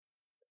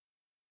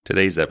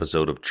Today's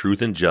episode of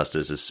Truth and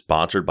Justice is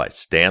sponsored by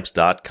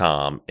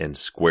Stamps.com and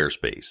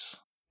Squarespace.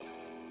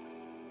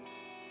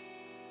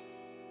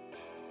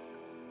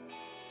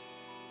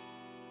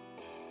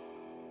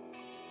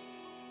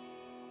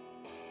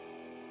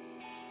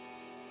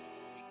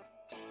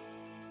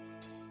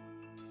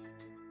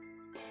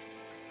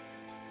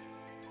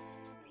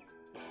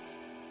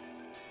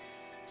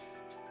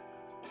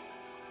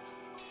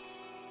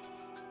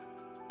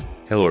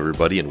 Hello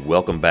everybody and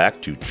welcome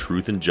back to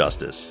Truth and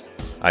Justice.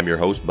 I'm your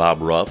host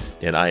Bob Ruff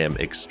and I am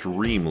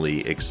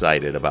extremely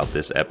excited about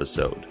this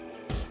episode.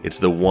 It's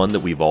the one that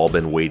we've all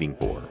been waiting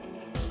for.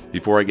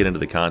 Before I get into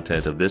the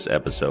content of this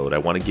episode, I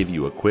want to give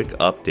you a quick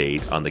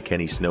update on the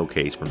Kenny Snow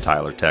case from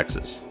Tyler,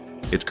 Texas.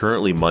 It's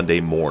currently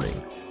Monday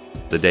morning,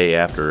 the day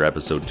after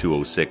episode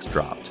 206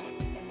 dropped.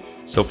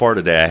 So far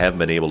today I haven't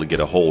been able to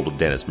get a hold of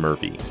Dennis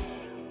Murphy,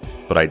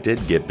 but I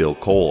did get Bill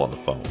Cole on the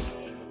phone.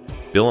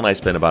 Bill and I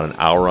spent about an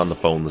hour on the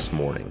phone this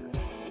morning,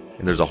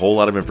 and there's a whole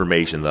lot of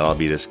information that I'll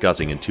be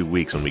discussing in 2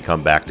 weeks when we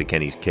come back to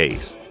Kenny's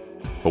case.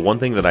 But one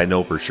thing that I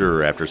know for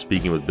sure after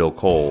speaking with Bill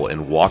Cole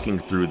and walking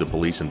through the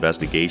police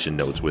investigation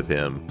notes with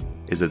him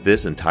is that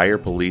this entire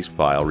police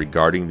file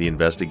regarding the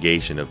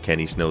investigation of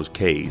Kenny Snow's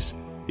case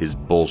is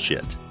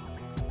bullshit.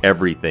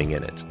 Everything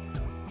in it.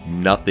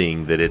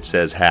 Nothing that it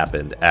says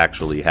happened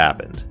actually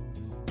happened.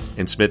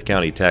 And Smith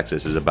County,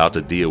 Texas is about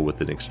to deal with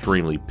an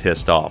extremely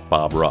pissed off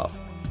Bob Ruff.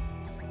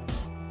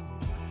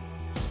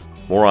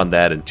 More on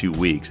that in 2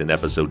 weeks in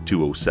episode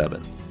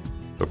 207.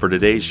 But for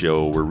today's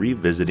show, we're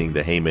revisiting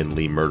the Hae-Min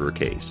Lee murder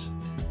case.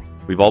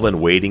 We've all been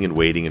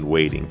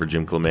waiting for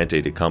Jim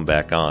Clemente to come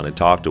back on and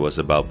talk to us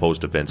about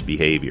post-offense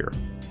behavior.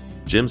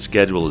 Jim's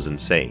schedule is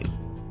insane.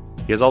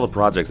 He has all the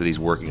projects that he's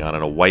working on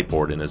a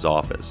whiteboard in his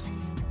office.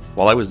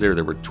 While I was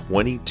there were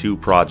 22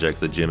 projects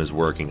that Jim is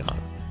working on.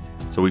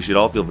 So we should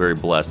all feel very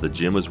blessed that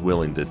Jim was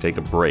willing to take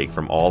a break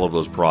from all of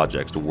those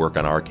projects to work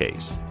on our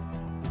case.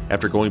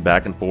 After going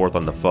back and forth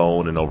on the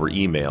phone and over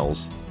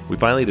emails, we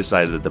finally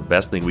decided that the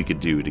best thing we could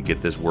do to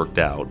get this worked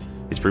out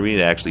is for me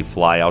to actually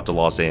fly out to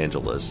Los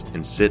Angeles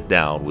and sit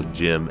down with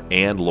Jim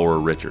and Laura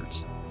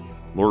Richards.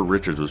 Laura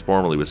Richards was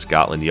formerly with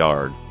Scotland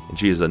Yard, and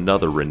she is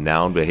another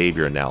renowned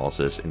behavior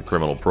analysis and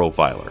criminal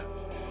profiler.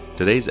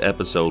 Today's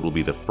episode will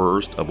be the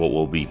first of what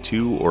will be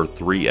 2 or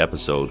 3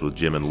 episodes with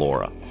Jim and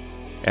Laura.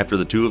 After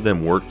the two of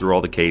them worked through all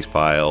the case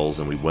files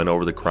and we went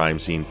over the crime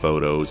scene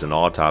photos and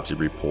autopsy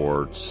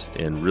reports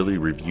and really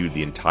reviewed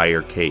the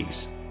entire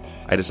case,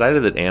 I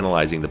decided that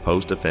analyzing the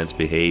post-offense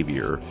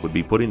behavior would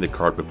be putting the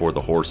cart before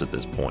the horse at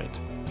this point.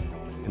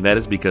 And that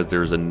is because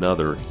there's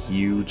another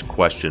huge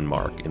question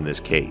mark in this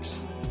case.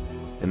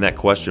 And that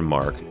question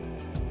mark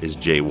is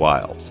Jay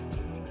Wilds.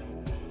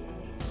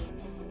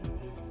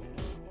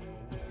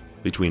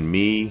 Between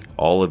me,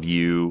 all of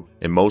you,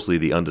 and mostly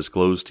the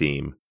undisclosed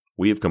team,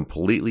 we have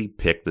completely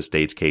picked the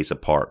state's case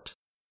apart.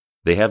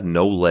 They have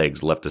no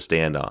legs left to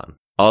stand on,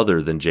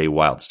 other than Jay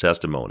Wilds'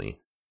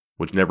 testimony,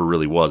 which never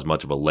really was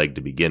much of a leg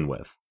to begin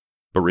with.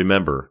 But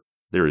remember,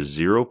 there is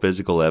zero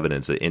physical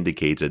evidence that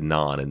indicates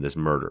Adnan in this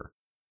murder.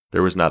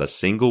 There was not a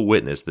single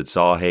witness that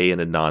saw Hae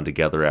and Adnan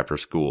together after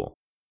school.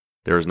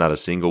 There is not a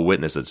single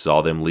witness that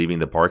saw them leaving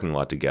the parking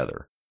lot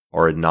together,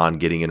 or Adnan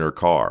getting in her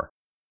car,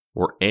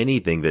 or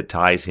anything that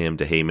ties him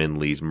to Hae-Min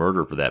Lee's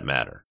murder for that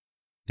matter.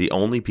 The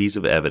only piece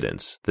of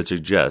evidence that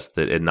suggests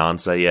that Adnan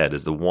Syed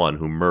is the one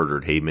who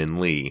murdered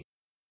Hae-Min Lee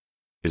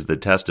is the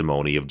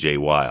testimony of Jay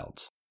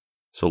Wilds.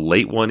 So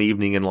late one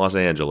evening in Los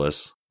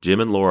Angeles,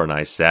 Jim and Laura and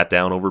I sat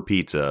down over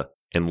pizza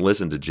and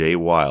listened to Jay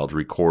Wilds'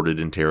 recorded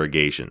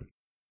interrogation.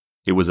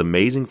 It was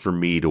amazing for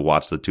me to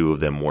watch the two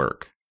of them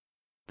work.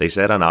 They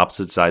sat on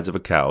opposite sides of a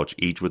couch,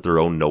 each with their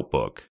own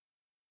notebook,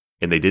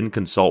 and they didn't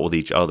consult with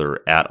each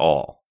other at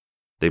all.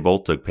 They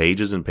both took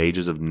pages and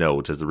pages of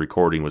notes as the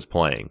recording was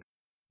playing,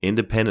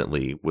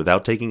 independently,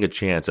 without taking a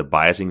chance of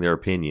biasing their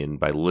opinion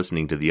by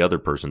listening to the other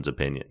person's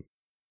opinion.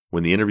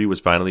 When the interview was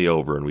finally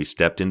over and we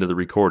stepped into the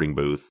recording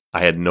booth,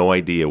 I had no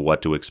idea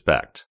what to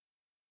expect.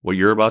 What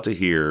you're about to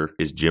hear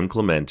is Jim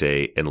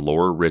Clemente and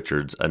Laura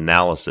Richards'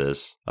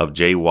 analysis of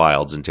Jay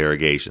Wilds'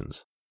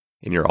 interrogations.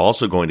 And you're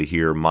also going to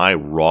hear my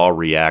raw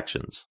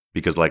reactions,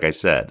 because like I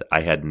said,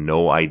 I had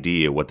no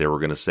idea what they were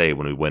going to say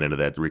when we went into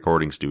that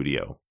recording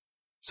studio.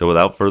 So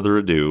without further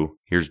ado,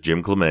 here's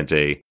Jim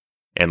Clemente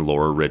and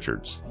Laura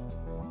Richards.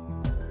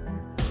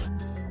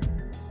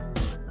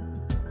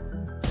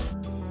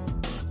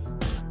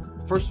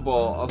 First of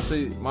all, I'll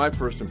say my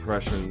first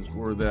impressions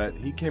were that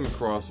he came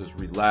across as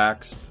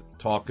relaxed,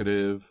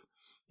 talkative.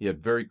 He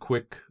had very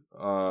quick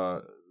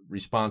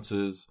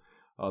responses.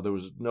 There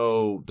was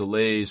no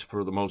delays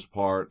for the most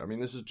part. I mean,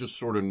 this is just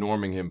sort of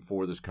norming him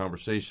for this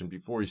conversation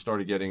before he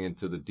started getting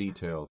into the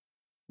details.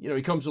 You know,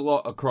 he comes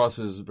across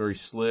as very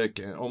slick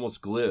and almost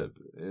glib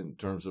in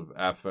terms of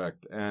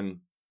affect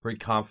and very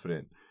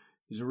confident.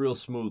 He's a real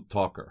smooth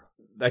talker.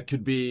 That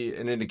could be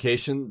an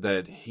indication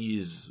that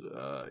he's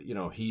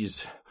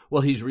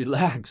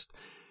relaxed.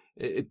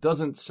 It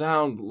doesn't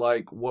sound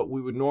like what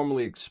we would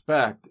normally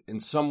expect in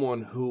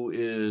someone who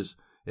is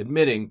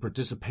admitting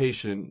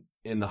participation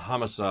in the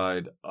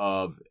homicide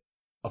of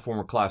a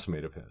former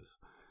classmate of his.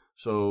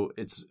 So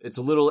it's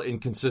a little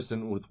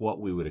inconsistent with what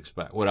we would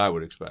expect, what I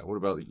would expect. What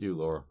about you,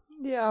 Laura?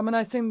 Yeah, I mean,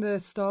 I think the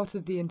start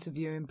of the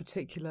interview in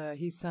particular,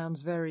 he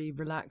sounds very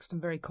relaxed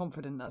and very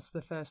confident. That's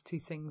the first two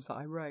things that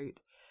I wrote.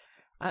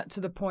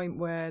 To the point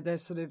where they're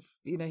sort of,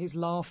 he's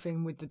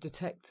laughing with the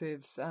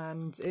detectives,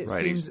 and it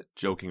seems... he's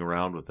joking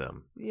around with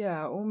them.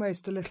 Yeah,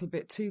 almost a little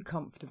bit too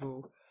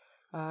comfortable.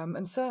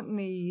 And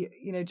certainly,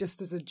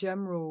 just as a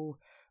general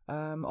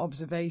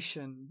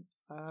observation,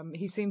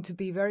 he seemed to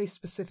be very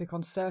specific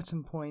on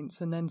certain points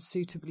and then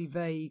suitably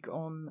vague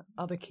on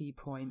other key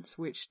points,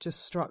 which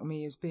just struck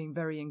me as being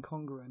very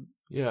incongruent.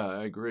 Yeah,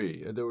 I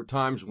agree. There were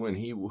times when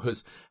he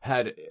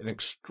had an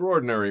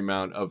extraordinary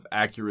amount of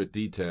accurate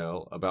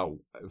detail about,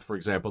 for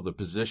example, the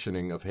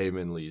positioning of Hae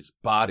Min Lee's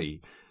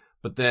body,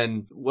 but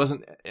then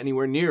wasn't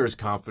anywhere near as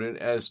confident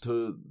as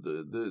to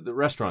the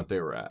restaurant they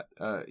were at.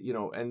 At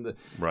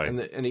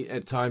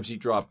times he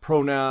dropped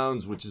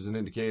pronouns, which is an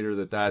indicator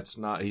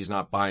that he's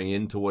not buying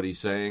into what he's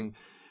saying.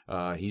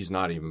 He's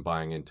not even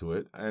buying into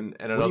it. And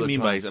at what do you mean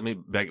times,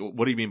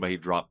 what do you mean by he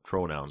dropped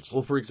pronouns?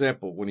 Well, for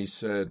example, when he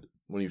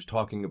was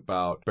talking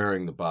about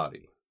burying the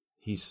body,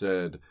 he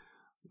said,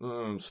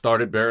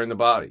 started burying the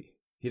body.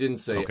 He didn't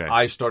say, okay,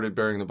 I started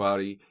burying the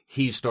body,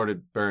 he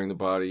started burying the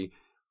body,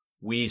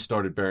 we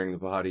started burying the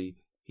body.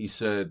 He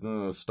said,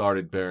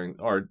 started burying,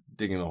 or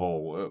digging a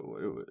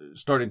hole,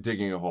 started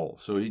digging a hole.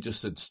 So he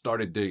just said,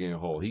 started digging a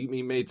hole.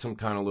 He made some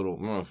kind of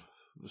little,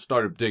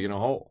 started digging a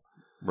hole.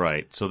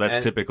 Right. So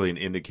that's typically an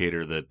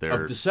indicator that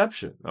they're... Of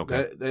deception.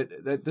 Okay.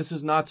 That this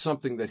is not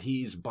something that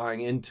he's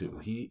buying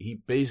into.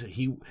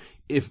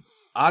 If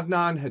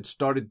Adnan had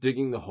started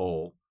digging the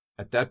hole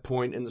at that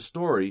point in the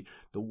story,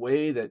 the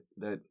way that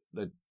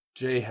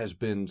Jay has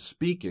been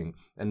speaking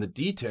and the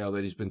detail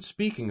that he's been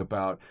speaking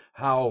about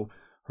how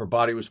her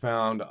body was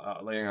found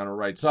laying on her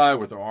right side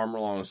with her arm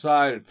along the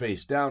side and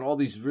face down, all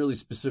these really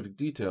specific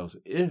details,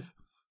 if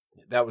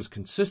that was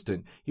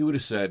consistent, he would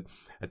have said,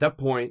 at that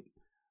point,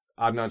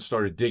 Adnan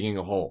started digging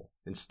a hole.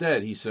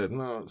 Instead, he said,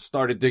 no,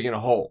 started digging a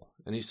hole.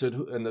 And he said,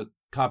 and the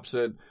cop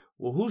said,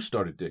 well, who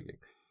started digging?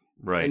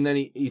 Right. And then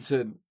he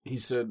said,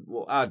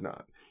 well,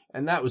 Adnan.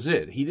 And that was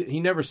it.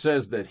 He never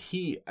says that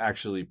he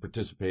actually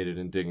participated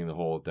in digging the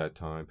hole at that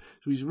time.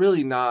 So he's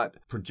really not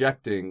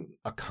projecting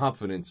a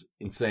confidence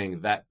in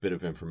saying that bit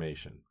of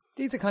information.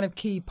 These are kind of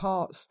key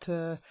parts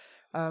to,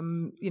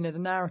 the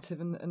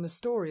narrative and the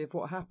story of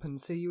what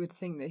happened. So you would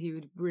think that he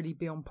would really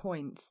be on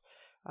point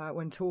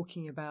when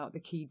talking about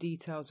the key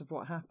details of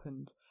what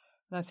happened.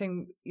 And I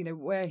think,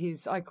 where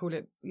I call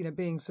it,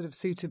 being sort of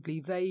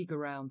suitably vague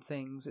around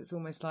things. It's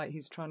almost like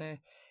he's trying to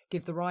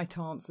give the right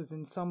answers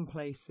in some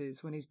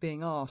places when he's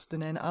being asked,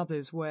 and then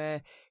others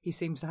where he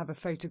seems to have a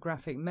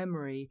photographic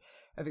memory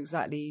of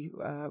exactly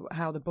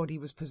how the body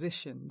was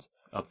positioned.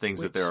 Of things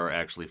that there are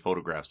actually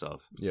photographs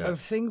of. Yeah. Of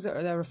things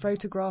that there are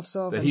photographs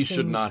of. That he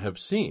should not have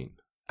seen.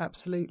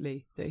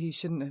 Absolutely, that he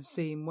shouldn't have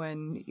seen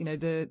when,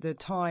 the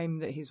time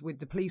that he's with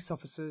the police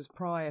officers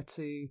prior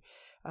to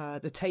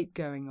the tape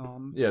going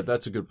on. Yeah,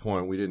 that's a good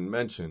point we didn't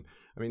mention.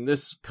 I mean,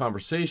 this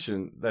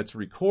conversation that's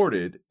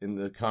recorded in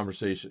the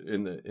conversation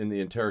in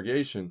the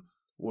interrogation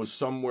was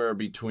somewhere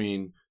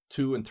between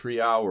 2 and 3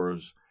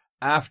 hours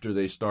after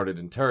they started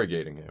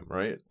interrogating him,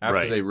 right?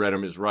 After they read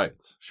him his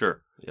rights.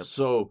 Sure. Yep.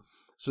 So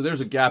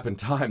there's a gap in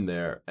time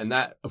there, and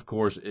that, of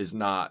course, is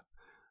not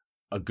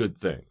a good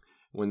thing.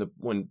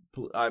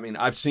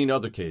 I've seen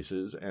other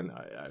cases, and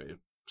I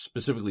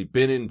specifically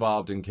been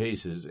involved in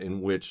cases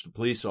in which the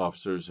police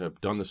officers have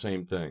done the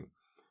same thing.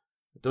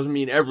 It doesn't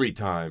mean every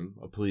time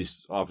a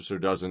police officer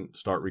doesn't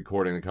start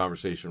recording the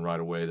conversation right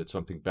away that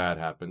something bad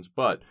happens,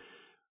 but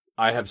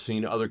I have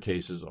seen other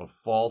cases of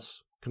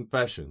false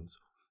confessions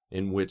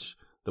in which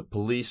the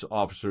police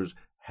officers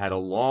had a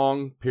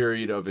long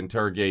period of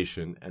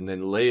interrogation and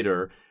then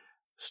later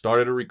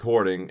started a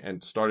recording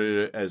and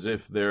started it as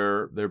if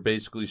they're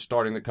basically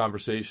starting the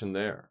conversation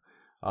there.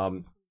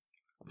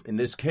 In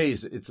this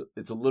case,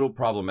 it's a little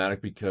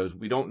problematic because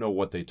we don't know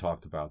what they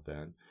talked about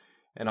then.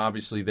 And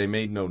obviously, they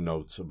made no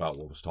notes about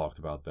what was talked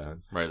about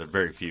then. Right, they're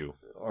very few.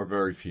 Or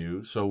very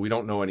few. So we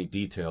don't know any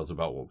details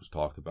about what was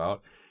talked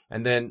about.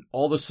 And then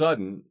all of a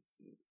sudden,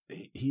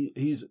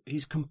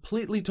 he's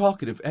completely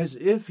talkative, as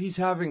if he's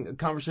having a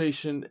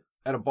conversation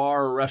at a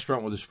bar or a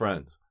restaurant with his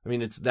friends. I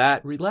mean, it's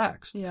that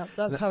relaxed. Yeah,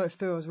 that's how it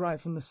feels right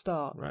from the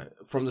start. Right,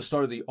 from the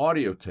start of the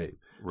audio tape.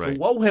 Right. So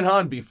what went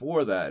on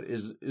before that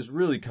is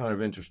really kind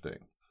of interesting.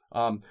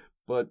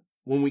 But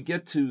when we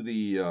get to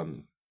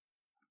the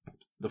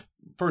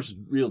first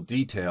real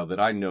detail that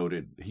I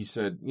noted, he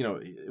said,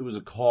 it was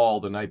a call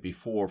the night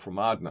before from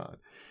Adnan.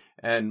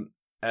 And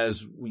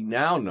as we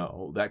now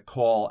know, that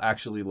call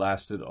actually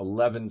lasted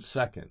 11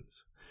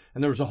 seconds.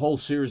 And there was a whole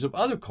series of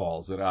other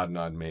calls that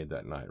Adnan made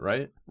that night,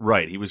 right?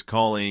 Right. He was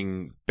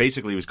calling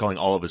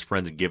all of his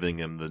friends and giving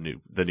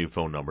them the new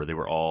phone number. They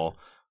were all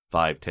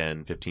 5,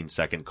 10,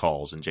 15-second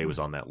calls, and Jay was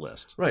on that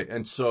list. Right.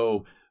 And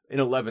so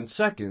in 11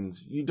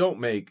 seconds, you don't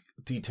make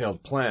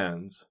detailed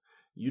plans.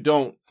 You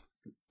don't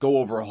go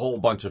over a whole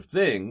bunch of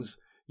things.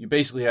 you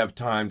basically have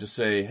time to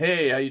say,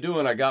 hey, how you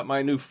doing? I got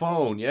my new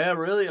phone. Yeah,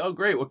 really? Oh,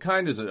 great. What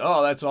kind is it?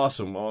 Oh, that's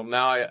awesome. Well,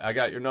 now I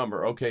got your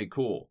number. Okay,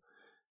 cool.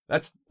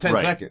 That's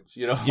 10 seconds,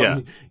 Yeah. I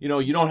mean,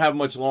 you don't have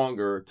much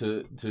longer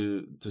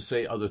to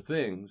say other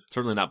things.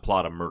 Certainly not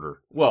plot a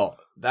murder. Well,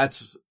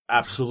 that's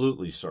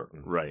absolutely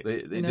certain. Right.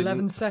 They in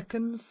 11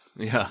 seconds?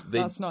 Yeah.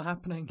 That's not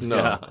happening.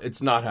 No,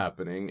 it's not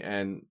happening.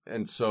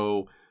 And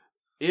so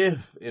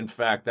if, in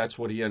fact, that's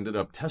what he ended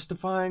up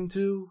testifying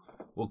to,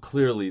 well,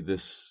 clearly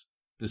this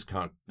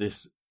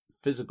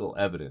physical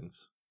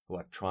evidence,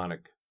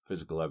 electronic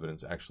physical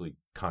evidence, actually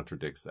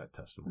contradicts that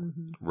testimony.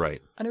 Mm-hmm.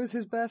 Right. And it was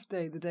his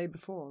birthday the day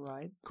before,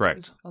 right? Correct.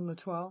 It was on the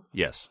 12th?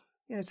 Yes.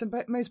 So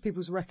most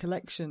people's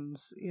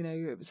recollections,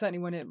 certainly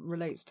when it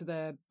relates to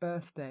their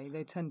birthday,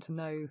 they tend to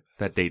know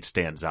that date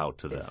stands out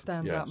to them. It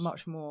stands out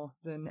much more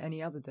than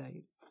any other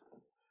date.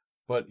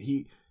 But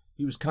he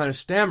was kind of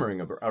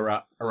stammering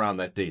around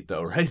that date,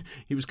 though, right?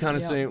 He was kind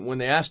of saying, when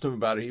they asked him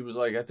about it, he was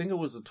like, I think it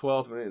was the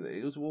 12th. And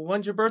he was, well,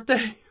 when's your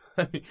birthday?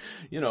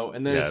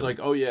 And then it's like,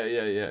 oh,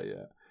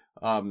 yeah.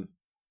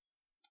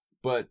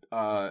 But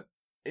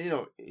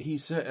he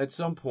said at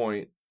some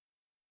point,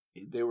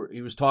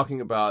 he was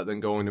talking about then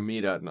going to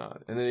meet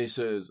Adnan, and then he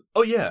says,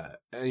 "Oh yeah,"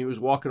 and he was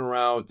walking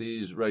around with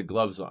these red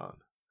gloves on,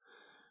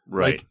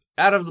 right? Like,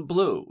 out of the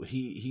blue,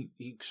 he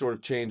sort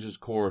of changes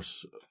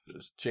course,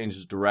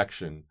 changes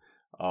direction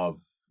of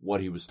what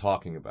he was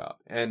talking about,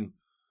 and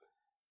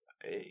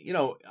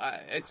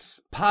it's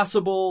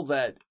possible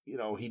that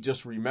he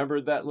just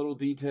remembered that little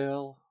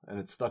detail and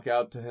it stuck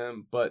out to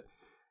him, but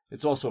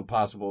it's also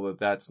possible that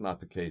that's not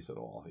the case at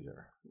all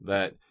here.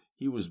 That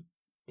he was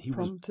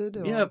prompted,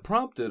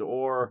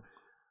 or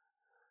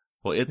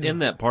well, in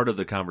that part of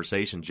the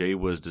conversation, Jay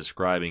was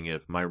describing,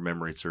 if my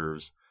memory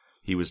serves,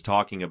 he was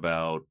talking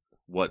about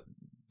what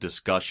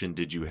discussion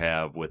did you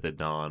have with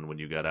Adnan when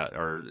you got out,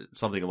 or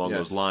something along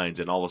those lines,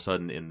 and all of a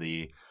sudden, in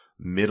the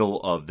middle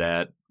of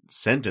that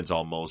sentence,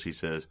 almost, he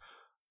says,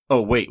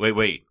 "Oh, wait,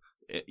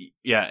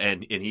 yeah,"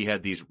 and he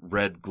had these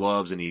red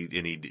gloves, and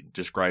he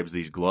describes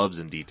these gloves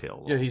in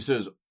detail. Yeah, he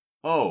says,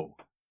 "Oh,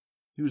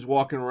 he was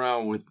walking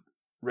around with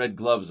red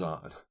gloves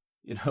on."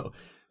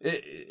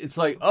 It's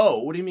like, oh,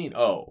 what do you mean?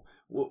 Oh,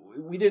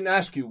 we didn't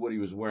ask you what he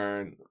was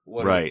wearing,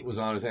 what was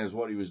on his hands,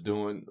 what he was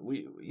doing.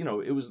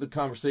 It was the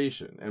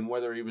conversation, and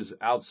whether he was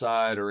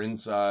outside or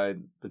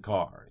inside the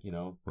car.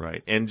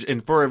 Right.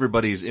 And for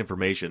everybody's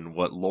information,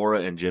 what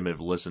Laura and Jim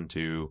have listened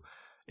to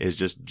is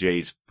just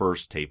Jay's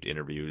first taped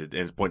interview. And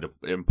it's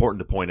important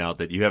to point out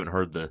that you haven't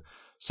heard the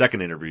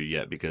second interview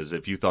yet, because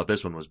if you thought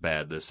this one was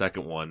bad, the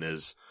second one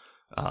is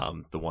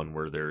the one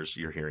where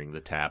you're hearing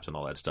the taps and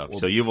all that stuff.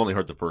 So you've only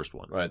heard the first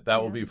one. Right.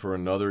 That will be for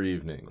another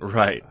evening.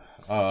 Right.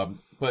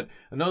 But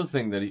another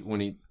thing that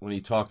when he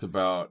talked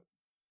about,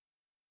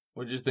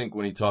 what did you think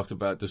when he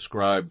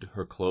described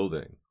her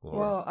clothing, Laura?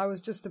 Well, I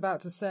was just about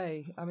to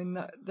say, I mean,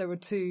 there were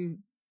two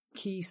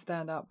key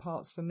standout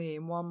parts for me,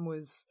 and one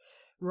was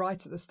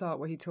right at the start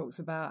where he talks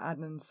about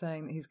Adnan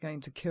saying that he's going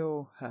to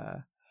kill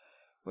her,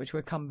 which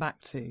we'll come back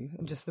to,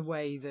 and just the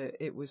way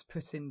that it was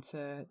put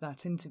into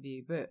that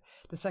interview. But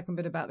the second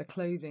bit about the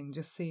clothing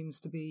just seems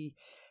to be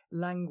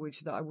language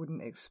that I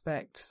wouldn't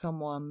expect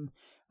someone,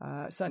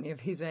 certainly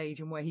of his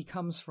age and where he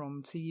comes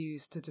from, to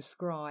use to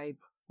describe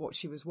what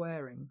she was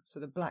wearing.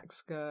 So the black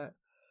skirt,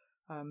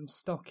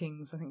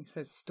 stockings, I think it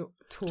says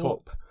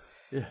taupe.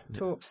 Yeah.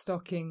 Taupe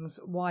stockings,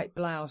 white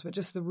blouse, but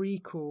just the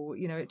recall,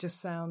 it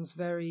just sounds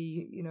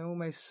very,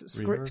 almost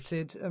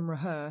scripted and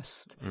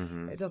rehearsed.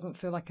 Mm-hmm. It doesn't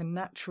feel like a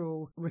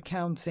natural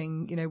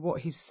recounting, what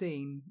he's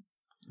seen.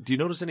 Do you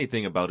notice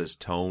anything about his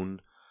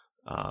tone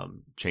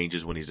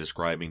changes when he's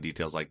describing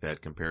details like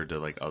that compared to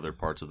like other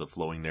parts of the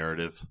flowing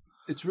narrative?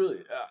 It's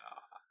really,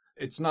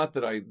 it's not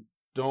that I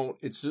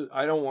don't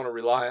want to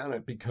rely on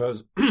it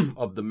because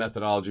of the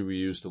methodology we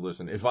use to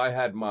listen. If I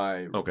had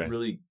my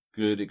really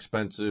good,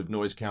 expensive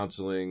noise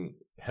canceling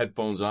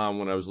headphones on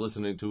when I was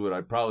listening to it,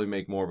 I'd probably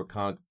make more of a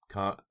comment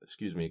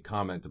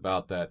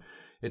about that.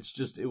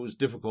 It was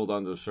difficult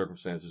under the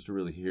circumstances to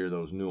really hear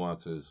those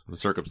nuances. The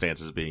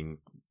circumstances being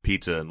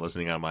pizza and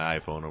listening on my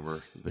iPhone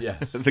over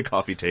the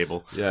coffee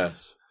table.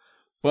 Yes.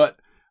 But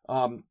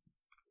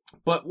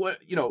what's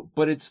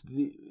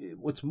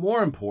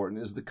more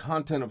important is the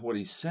content of what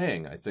he's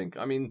saying, I think.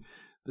 I mean,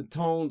 the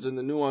tones and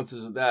the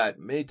nuances of that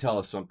may tell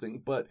us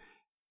something, but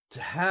to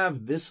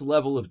have this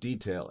level of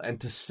detail and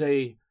to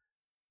say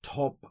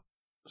top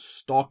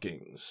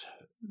stockings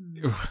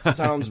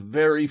sounds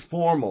very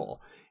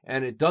formal,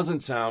 and it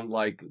doesn't sound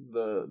like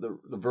the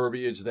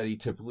verbiage that he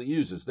typically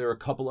uses. There are a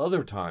couple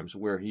other times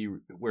where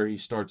he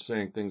starts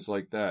saying things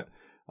like that,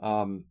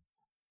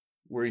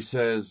 where he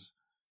says,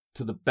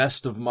 "to the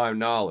best of my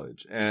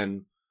knowledge,"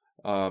 and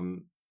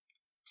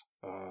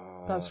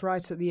that's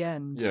right at the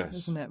end, yes.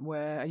 Isn't it?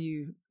 Where are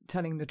you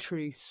telling the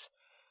truth?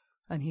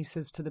 And he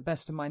says, "to the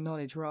best of my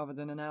knowledge," rather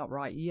than an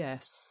outright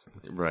yes.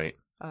 Right.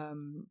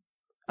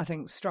 I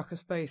think struck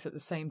us both at the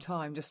same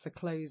time, just the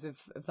close of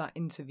that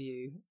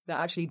interview. That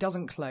actually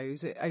doesn't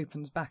close, it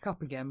opens back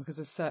up again because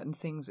of certain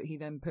things that he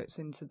then puts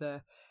into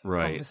the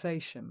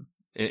conversation.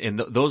 And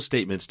those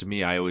statements to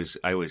me, I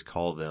always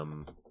call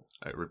them,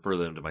 I refer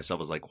them to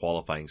myself as like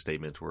qualifying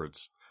statements where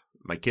it's,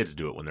 my kids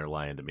do it when they're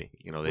lying to me.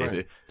 You know,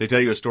 they tell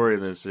you a story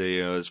and then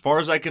say, as far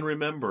as I can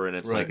remember, and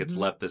it's like it's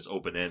left this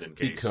open end in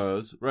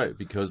case.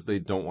 Because they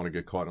don't want to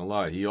get caught in a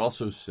lie. He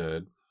also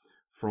said,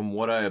 from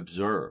what I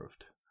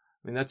observed.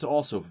 I mean, that's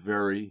also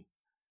very,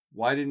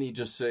 why didn't he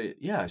just say,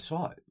 yeah, I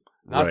saw it?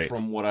 Not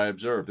from what I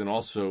observed. And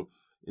also,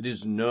 it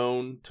is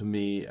known to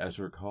me as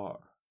her car.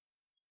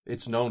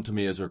 It's known to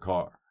me as her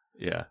car.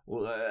 Yeah.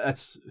 Well,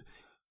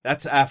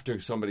 that's after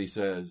somebody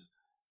says,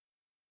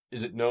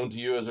 is it known to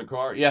you as a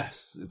car?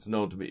 Yes, it's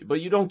known to me.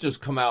 But you don't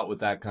just come out with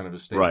that kind of a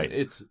statement. Right.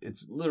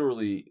 It's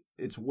literally,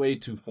 it's way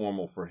too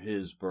formal for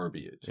his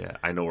verbiage. Yeah,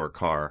 I know her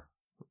car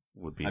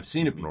would be. I've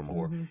seen it normal.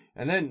 before. Mm-hmm.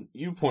 And then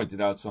you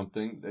pointed out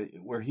something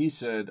where he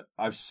said,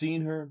 I've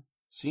seen her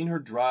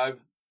drive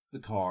the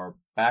car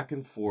back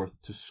and forth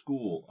to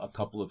school a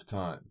couple of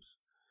times.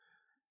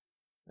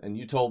 And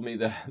you told me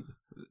that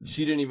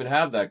she didn't even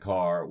have that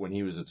car when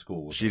he was at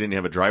school. She didn't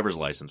have a driver's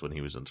license when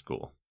he was in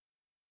school.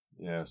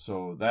 Yeah,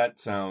 so that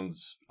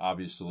sounds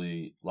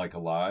obviously like a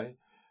lie.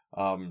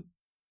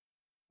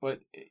 But,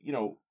 you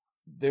know,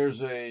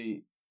 there's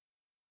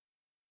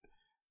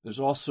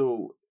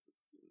also,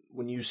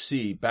 when you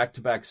see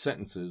back-to-back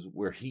sentences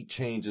where he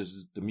changes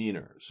his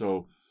demeanor.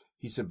 So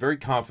he said very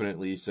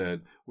confidently, he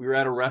said, we were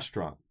at a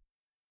restaurant.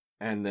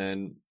 And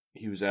then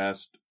he was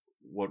asked,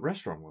 what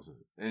restaurant was it?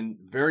 And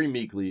very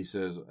meekly he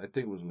says, I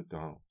think it was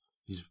McDonald's.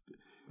 He's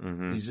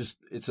just,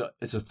 it's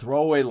a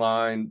throwaway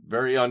line,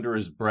 very under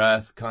his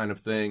breath kind of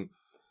thing.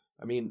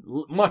 I mean,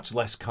 much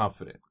less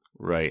confident.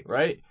 Right.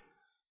 Right?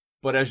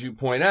 But as you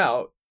point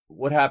out,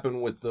 what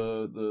happened with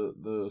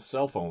the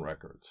cell phone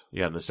records?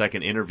 Yeah, in the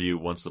second interview,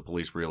 once the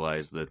police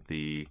realized that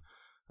they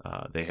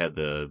had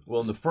the... Well,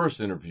 in the first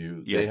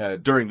interview, they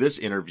had... During this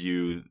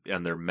interview,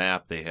 on their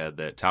map, they had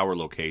that tower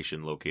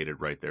location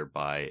located right there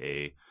by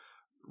a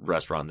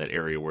restaurant, that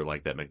area where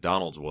like that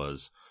McDonald's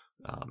was.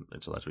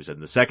 And so that's what we said.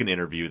 In the second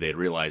interview, they had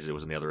realized it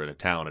was on the other end of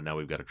town, and now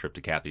we've got a trip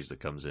to Kathy's that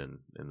comes in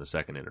the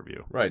second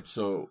interview. Right.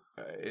 So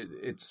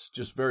it's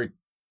just very,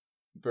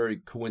 very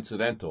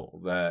coincidental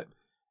that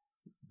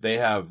they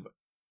have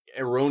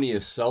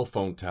erroneous cell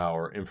phone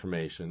tower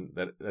information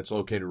that's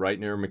located right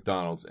near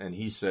McDonald's, and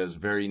he says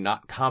very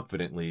not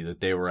confidently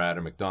that they were at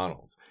a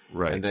McDonald's.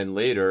 Right. And then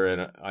later,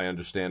 and I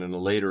understand in a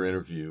later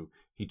interview,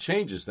 he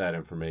changes that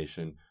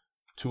information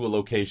to a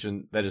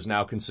location that is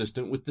now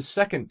consistent with the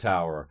second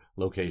tower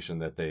location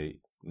that they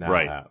now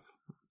have.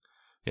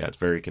 Yeah, it's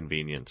very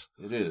convenient.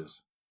 It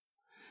is.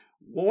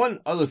 Well, one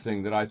other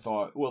thing that I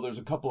thought, well, there's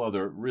a couple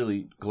other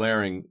really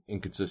glaring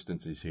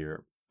inconsistencies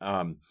here.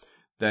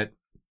 That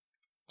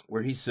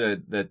where he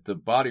said that the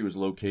body was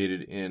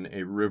located in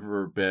a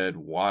riverbed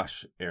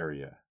wash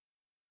area.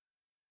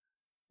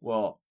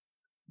 Well,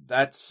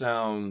 that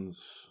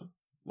sounds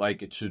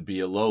like it should be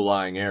a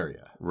low-lying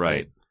area.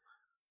 Right.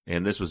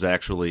 And this was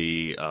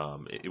actually,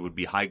 it would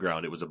be high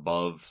ground. It was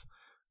above,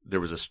 there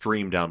was a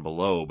stream down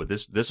below, but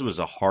this was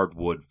a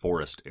hardwood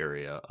forest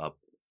area up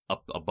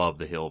above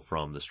the hill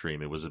from the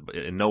stream. It was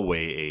in no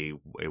way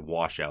a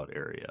washout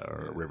area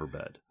or a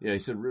riverbed. Yeah, he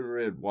said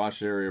riverbed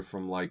wash area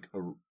from like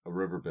a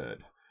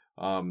riverbed.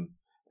 And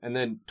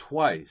then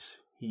twice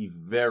he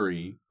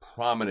very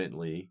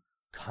prominently,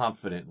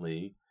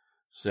 confidently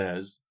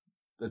says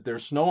that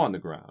there's snow on the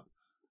ground.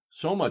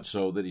 So much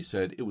so that he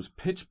said it was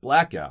pitch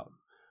black out,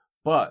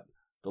 but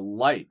the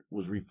light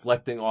was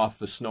reflecting off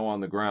the snow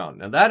on the ground.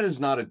 Now that is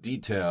not a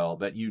detail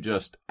that you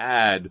just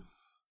add,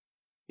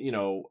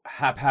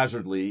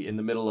 haphazardly in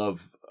the middle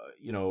of,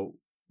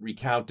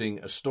 recounting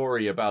a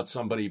story about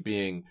somebody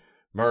being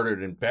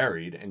murdered and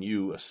buried and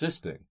you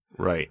assisting.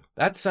 Right.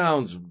 That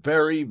sounds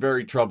very,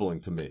 very troubling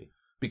to me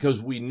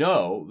because we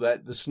know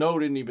that the snow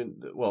didn't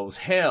even, it was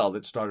hail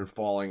that started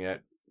falling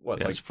at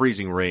it was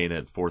freezing rain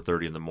at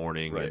 4:30 in the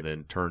morning, right, and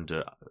then turned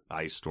to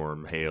ice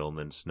storm, hail, and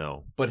then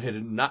snow. But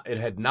it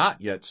had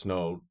not yet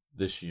snowed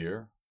this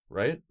year,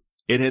 right?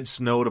 It had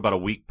snowed about a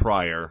week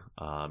prior.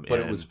 But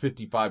it was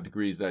 55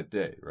 degrees that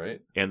day, right?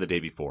 And the day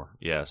before,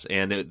 yes.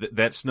 And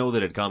that snow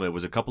that had come, it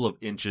was a couple of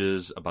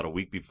inches about a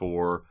week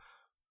before.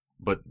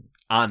 But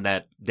on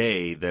that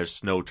day, the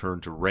snow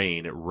turned to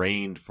rain. It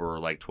rained for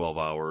like 12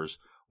 hours,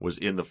 was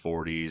in the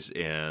 40s,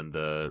 and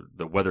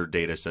the weather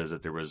data says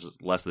that there was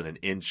less than an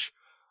inch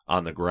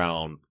on the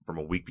ground from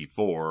a week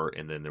before,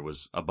 and then there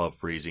was above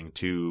freezing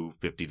 2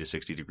 50 to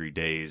 60 degree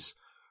days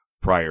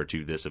prior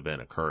to this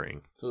event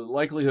occurring. So the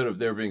likelihood of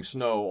there being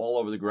snow all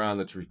over the ground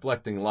that's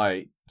reflecting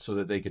light so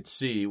that they could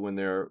see when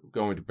they're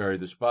going to bury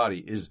this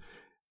body is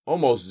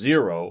almost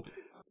zero.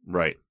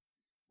 Right.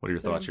 What are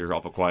your thoughts? You're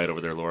awful quiet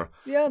over there, Laura.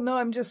 Yeah, no,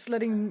 I'm just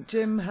letting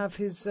Jim have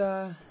his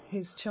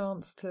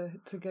chance to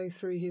go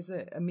through his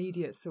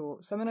immediate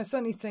thoughts. I mean, I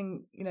certainly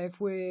think, if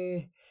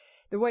we're...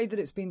 The way that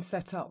it's been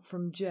set up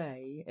from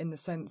Jay, in the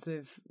sense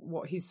of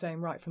what he's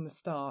saying right from the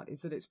start,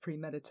 is that it's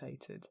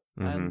premeditated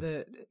and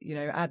that,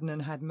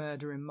 Adnan had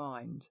murder in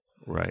mind.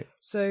 Right.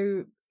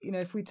 So,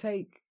 if we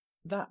take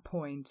that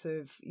point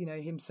of,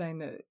 him saying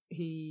that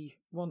he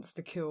wants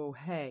to kill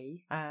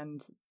Hay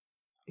and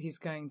he's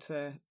going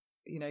to,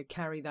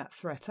 carry that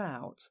threat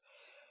out,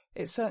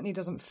 it certainly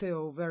doesn't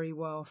feel very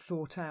well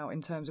thought out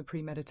in terms of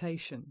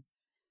premeditation.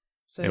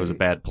 So it was a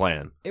bad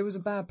plan. It was a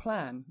bad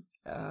plan.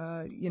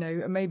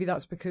 Maybe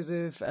that's because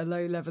of a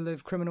low level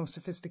of criminal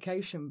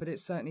sophistication, but it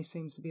certainly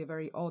seems to be a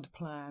very odd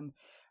plan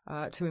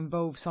to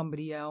involve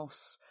somebody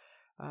else,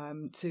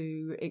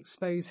 to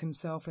expose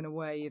himself in a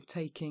way of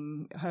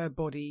taking her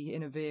body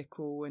in a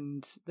vehicle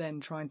and then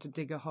trying to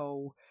dig a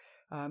hole,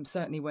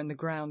 certainly when the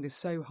ground is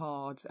so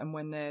hard and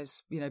when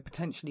there's,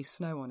 potentially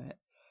snow on it.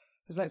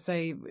 Because let's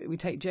say we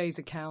take Jay's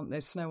account,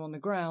 there's snow on the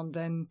ground,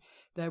 then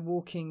they're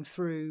walking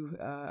through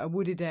a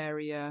wooded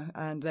area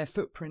and their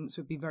footprints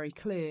would be very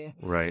clear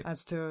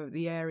as to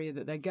the area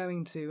that they're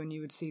going to, and you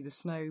would see the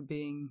snow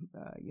being,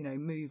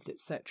 moved,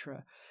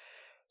 etc.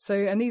 So,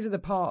 and these are the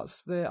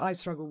parts that I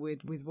struggle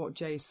with what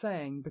Jay's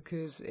saying,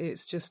 because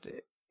it's just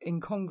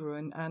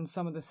incongruent and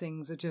some of the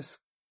things are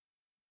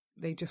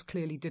they just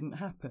clearly didn't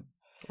happen.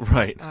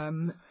 Right.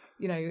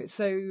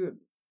 So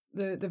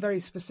the very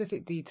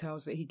specific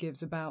details that he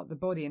gives about the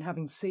body, and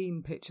having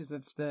seen pictures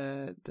of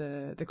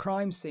the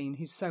crime scene,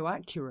 he's so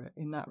accurate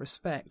in that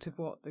respect of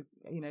what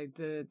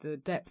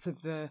the depth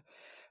of the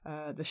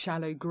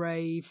shallow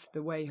grave,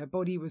 the way her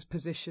body was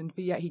positioned,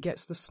 but yet he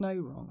gets the snow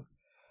wrong.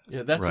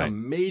 Yeah, that's a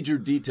major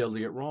detail to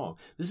get wrong.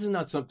 This is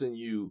not something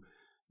you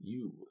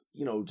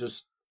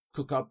just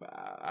cook up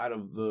out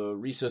of the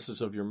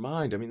recesses of your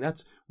mind. I mean,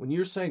 that's when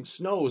you're saying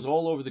snow is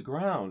all over the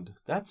ground.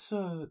 That's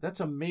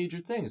a major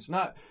thing. It's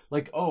not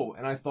like, oh,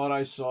 and I thought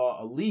I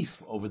saw a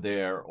leaf over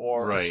there,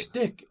 or a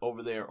stick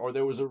over there, or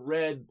there was a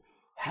red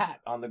hat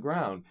on the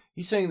ground.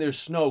 He's saying there's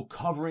snow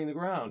covering the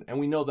ground, and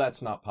we know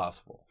that's not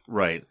possible.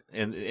 Right,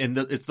 and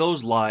it's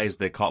those lies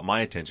that caught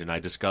my attention. I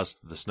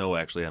discussed the snow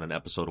actually on an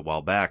episode a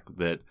while back,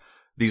 that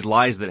these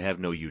lies that have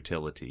no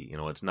utility.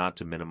 It's not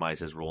to minimize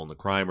his role in the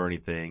crime or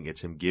anything.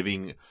 It's him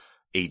giving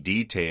a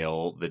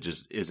detail that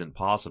just isn't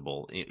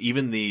possible.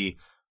 Even he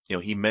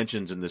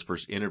mentions in this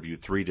first interview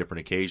 3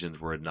 different occasions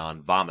where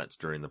Adnan vomits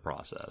during the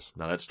process.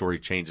 Now that story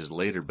changes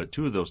later, but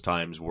 2 of those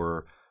times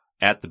were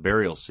at the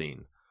burial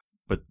scene.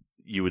 But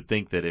you would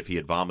think that if he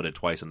had vomited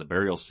twice in the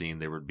burial scene,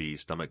 there would be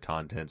stomach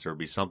contents, or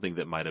be something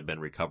that might have been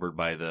recovered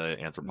by the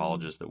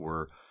anthropologists that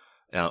were.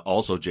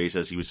 Also, Jay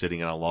says he was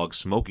sitting on a log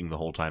smoking the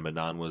whole time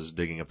Adnan was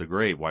digging up the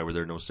grave. Why were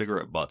there no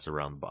cigarette butts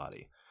around the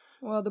body?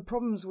 Well, the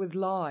problems with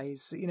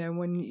lies,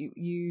 when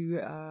you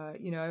are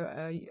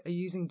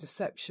using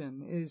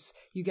deception, is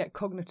you get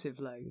cognitive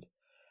load.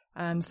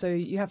 And so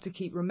you have to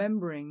keep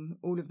remembering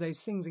all of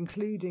those things,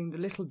 including the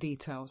little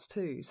details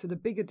too. So the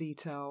bigger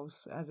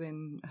details, as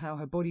in how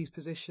her body's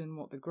positioned,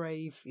 what the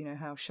grave,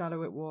 how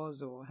shallow it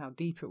was or how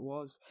deep it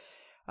was,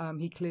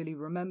 he clearly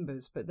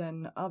remembers. But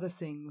then other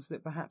things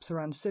that perhaps are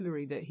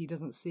ancillary that he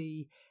doesn't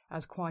see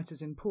as quite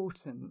as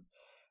important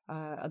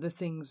are the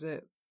things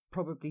that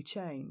probably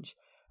change.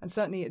 And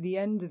certainly at the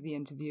end of the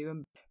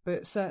interview,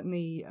 but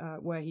certainly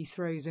where he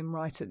throws him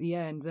right at the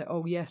end that,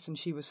 oh, yes, and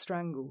she was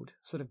strangled,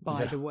 sort of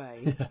by the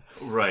way.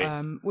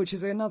 Right. Which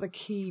is another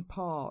key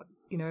part,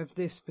 of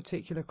this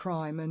particular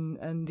crime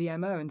and the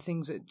MO and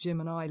things that Jim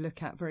and I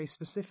look at very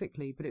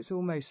specifically. But it's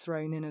almost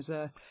thrown in as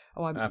I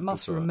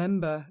must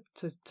remember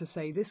to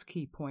say this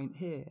key point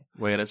here.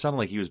 Wait, it sounded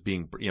like he was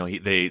being, he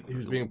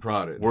was being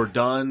prodded. We're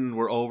done.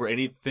 We're over.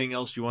 Anything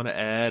else you want to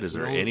add? Is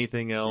there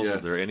anything else? Yes.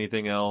 Is there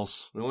anything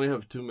else? We only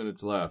have 2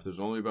 minutes left. There's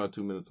only about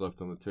 2 minutes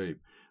left on the tape.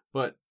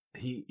 But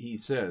he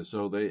says,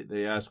 so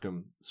they ask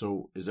him,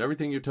 so is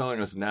everything you're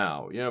telling us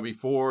now,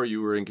 before you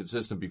were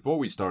inconsistent before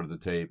we started the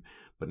tape,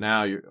 but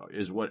now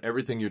is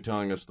everything you're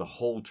telling us the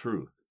whole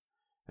truth?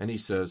 And he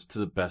says, to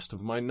the best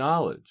of my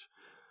knowledge.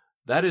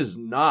 That is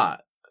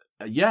not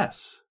a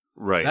yes.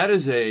 Right. That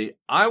is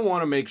I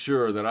want to make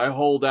sure that I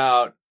hold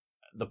out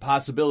the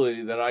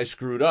possibility that I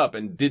screwed up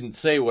and didn't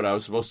say what I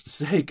was supposed to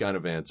say kind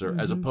of answer,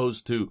 as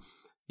opposed to,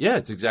 yeah,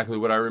 it's exactly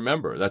what I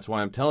remember. That's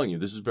why I'm telling you.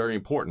 This is very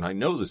important. I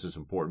know this is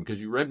important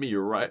because you read me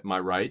my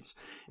rights,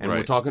 and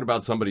we're talking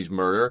about somebody's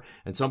murder,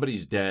 and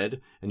somebody's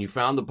dead, and you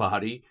found the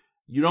body.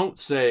 You don't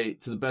say,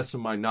 to the best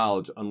of my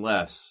knowledge,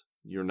 unless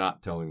you're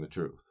not telling the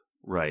truth.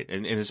 Right.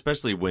 And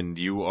especially when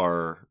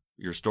your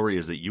story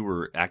is that you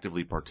were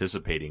actively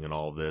participating in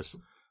all of this.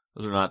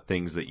 Those are not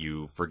things that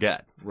you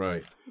forget.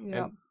 Right.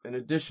 Yeah. And in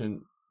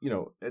addition,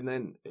 and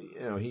then,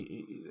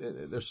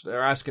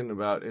 they're asking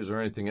about, is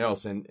there anything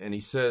else? And he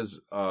says,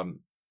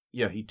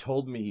 he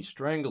told me he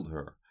strangled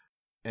her.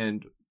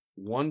 And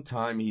one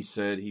time he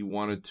said he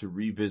wanted to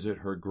revisit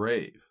her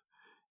grave.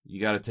 You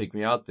got to take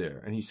me out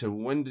there. And he said,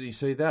 when did he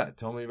say that?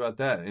 Tell me about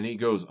that. And he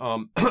goes,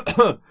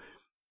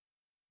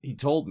 he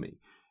told me.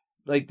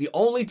 Like, the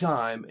only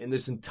time in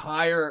this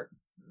entire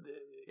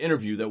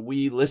interview that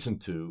we listened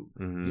to,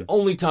 the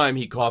only time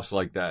he coughs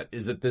like that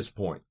is at this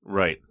point.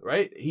 Right.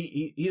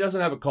 He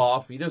doesn't have a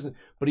cough. He doesn't,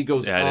 but he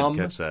goes, I didn't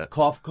catch that.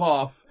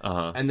 Cough,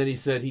 and then he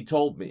said, he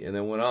told me, and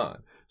then went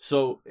on.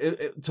 So to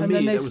me, and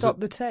then they stopped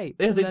the tape.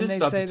 Yeah, they did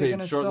stop the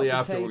tape. Shortly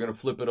stop after, we're going to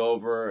flip it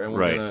over, and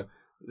we're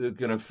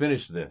going to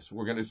finish this.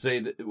 We're going to say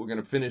that we're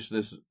going to finish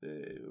this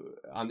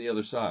on the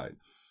other side.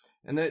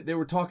 And they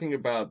were talking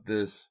about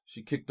this.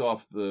 She kicked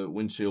off the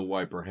windshield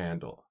wiper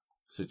handle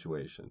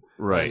situation.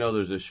 Right. I know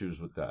there's issues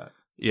with that.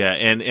 Yeah,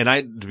 and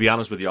I, to be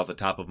honest with you, off the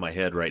top of my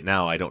head right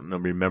now, I don't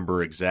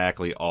remember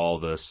exactly all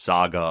the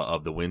saga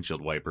of the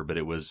windshield wiper, but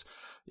it was,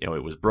 it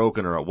was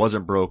broken or it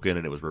wasn't broken,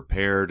 and it was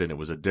repaired, and it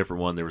was a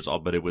different one.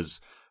 But it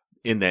was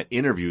in that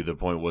interview. The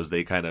point was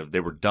they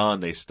were done,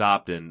 they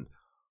stopped, and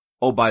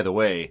oh, by the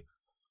way,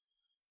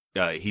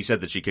 he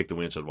said that she kicked the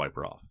windshield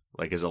wiper off,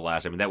 like as a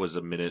last. I mean, that was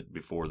a minute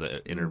before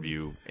the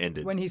interview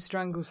ended when he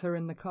strangles her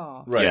in the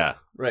car. Right. Yeah.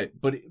 Right.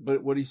 But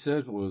what he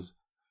said was,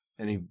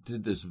 and he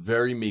did this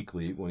very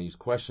meekly when he's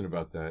questioned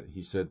about that,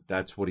 he said,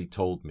 "That's what he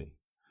told me."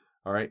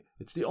 All right?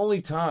 It's the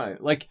only time.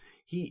 Like,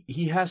 he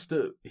has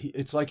to,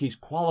 it's like he's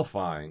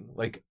qualifying.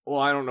 Like, well,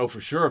 I don't know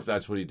for sure if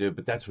that's what he did,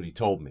 but that's what he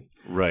told me.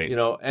 Right.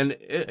 And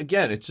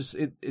again, it's just,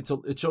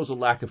 it shows a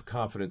lack of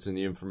confidence in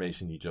the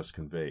information he just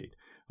conveyed.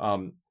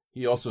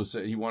 He also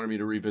said he wanted me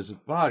to revisit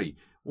the body.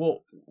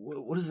 Well,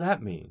 what does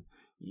that mean?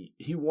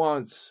 He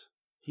wants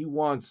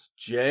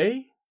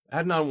Jay?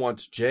 Adnan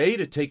wants Jay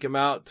to take him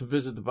out to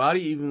visit the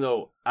body, even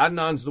though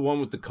Adnan's the one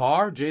with the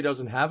car. Jay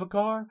doesn't have a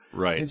car.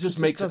 Right. It just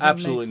makes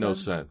absolutely no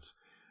sense.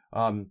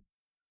 And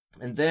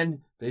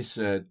then they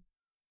said,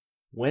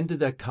 when did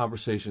that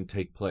conversation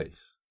take place?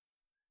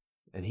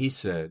 And he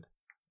said,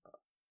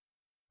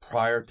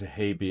 prior to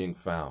Hay being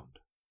found.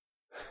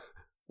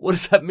 What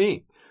does that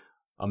mean?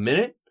 A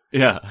minute?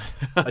 Yeah.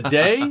 A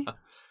day?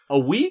 A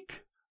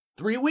week?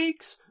 3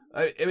 weeks?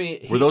 I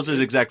mean, were those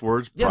his exact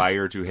words? Yes,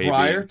 prior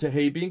to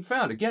Hay being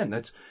found. Again,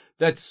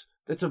 that's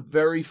a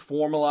very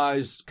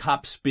formalized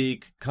cop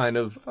speak kind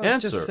of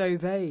answer. It's just so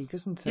vague,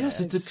 isn't it? Yes,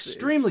 it's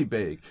extremely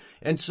vague,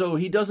 and so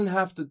he doesn't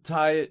have to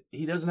tie it.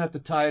 He doesn't have to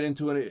tie it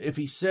into an. If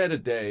he said a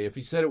day, if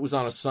he said it was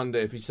on a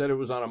Sunday, if he said it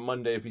was on a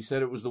Monday, if he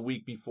said it was the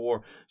week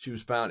before she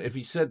was found, if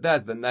he said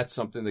that, then that's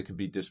something that could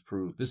be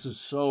disproved. This is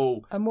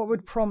so. And what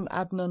would prompt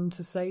Adnan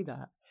to say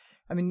that?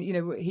 I mean,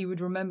 he would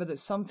remember that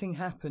something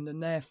happened,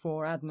 and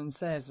therefore Adnan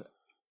says,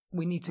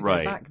 we need to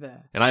go back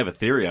there. And I have a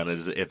theory on it,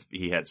 is if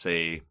he had,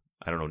 say,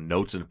 I don't know,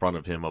 notes in front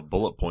of him of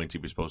bullet points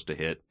he was supposed to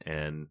hit,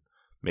 and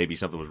maybe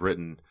something was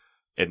written,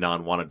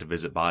 Adnan wanted to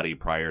visit body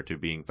prior to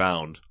being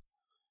found.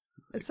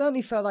 It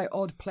certainly felt like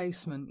odd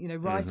placement,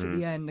 right at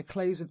the end, the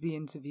close of the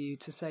interview,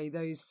 to say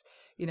those,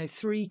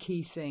 3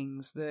 key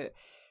things that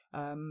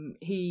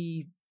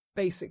he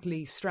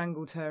basically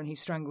strangled her, and he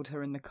strangled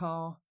her in the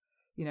car.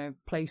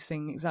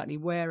 Placing exactly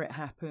where it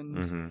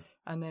happened,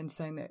 and then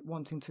saying that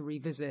wanting to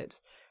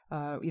revisit,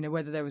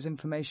 whether there was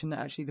information that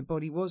actually the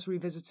body was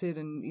revisited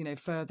and,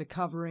 further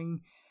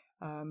covering.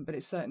 But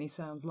it certainly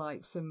sounds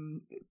like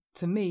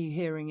to me,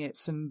 hearing it,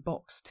 some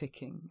box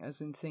ticking, as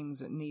in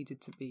things that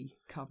needed to be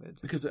covered.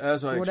 Because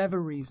for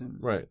whatever reason.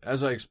 Right.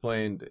 As I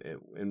explained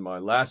in my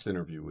last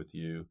interview with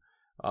you,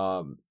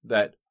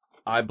 that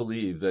I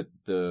believe that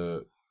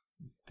the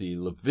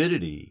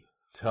lividity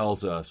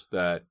tells us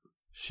that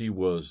she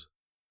was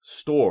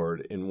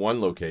stored in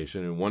one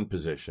location, in one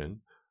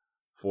position,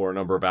 for a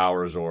number of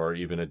hours or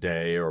even a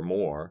day or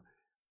more,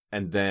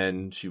 and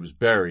then she was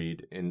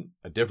buried in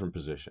a different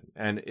position.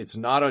 And it's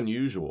not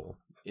unusual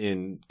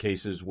in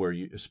cases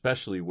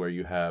especially where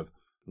you have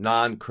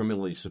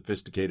non-criminally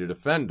sophisticated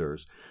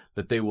offenders,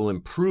 that they will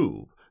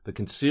improve the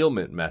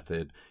concealment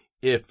method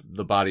if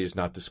the body is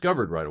not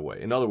discovered right away.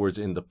 In other words,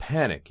 in the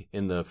panic,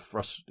 in the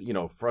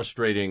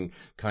frustrating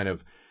kind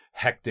of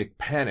hectic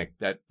panic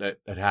that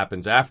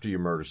happens after you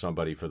murder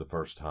somebody for the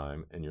first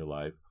time in your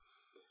life,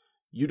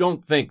 you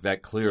don't think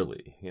that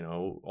clearly.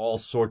 All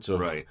sorts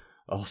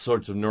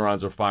of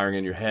neurons are firing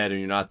in your head, and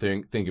you're not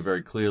thinking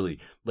very clearly.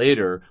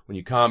 Later, when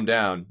you calm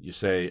down, you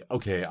say,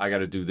 "Okay, I got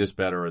to do this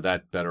better or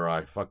that better.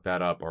 I fucked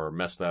that up or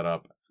messed that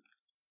up,"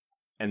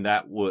 and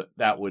that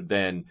would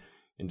then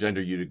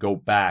engender you to go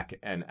back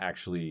and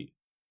actually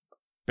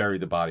bury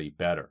the body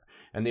better.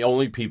 And the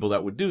only people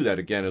that would do that,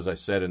 again, as I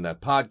said in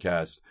that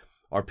podcast,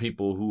 are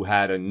people who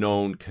had a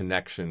known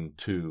connection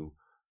to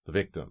the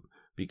victim,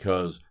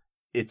 because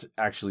it's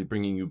actually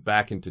bringing you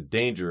back into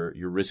danger.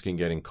 You're risking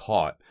getting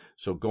caught.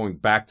 So going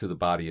back to the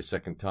body a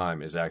second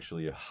time is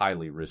actually a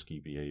highly risky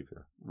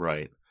behavior.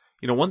 Right.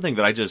 One thing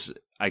that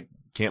I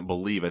can't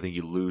believe, I think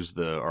I lose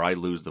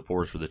the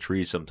forest for the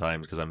trees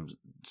sometimes because I'm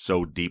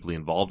so deeply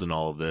involved in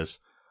all of this.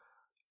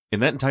 In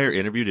that entire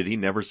interview, did he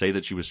never say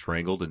that she was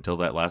strangled until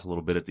that last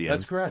little bit at the end?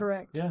 That's correct.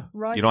 Correct. Yeah.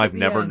 Right. I've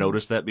never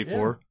noticed that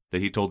before,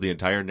 that he told the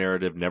entire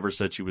narrative, never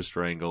said she was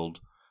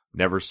strangled,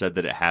 never said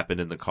that it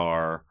happened in the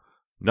car.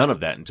 None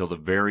of that until the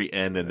very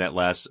end, and that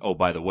last, oh,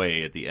 by the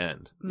way, at the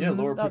end. Yeah,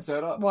 Laura picked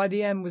that up. That's why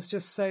the end was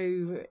just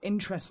so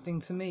interesting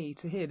to me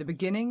to hear. The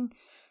beginning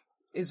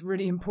is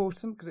really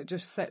important because it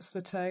just sets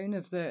the tone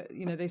of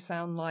they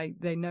sound like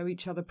they know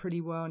each other pretty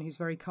well and he's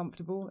very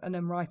comfortable. And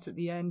then right at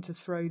the end to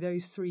throw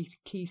those 3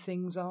 key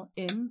things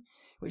in,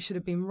 which should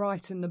have been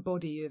right in the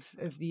body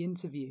of the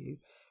interview.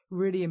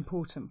 Really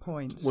important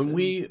points. When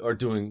we are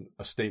doing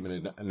a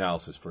statement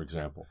analysis, for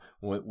example,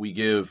 when we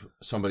give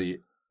somebody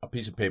a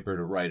piece of paper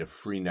to write a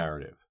free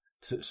narrative,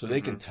 so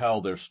they can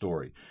tell their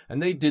story.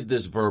 And they did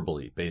this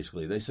verbally,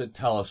 basically. They said,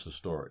 tell us the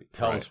story.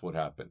 Tell us what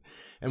happened.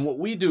 And what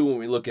we do when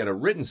we look at a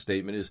written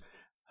statement is,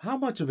 how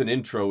much of an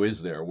intro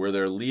is there where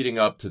they're leading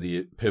up to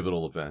the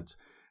pivotal events?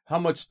 How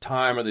much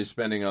time are they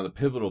spending on the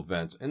pivotal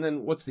events? And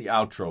then what's the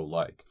outro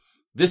like?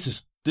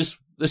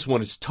 This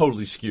one is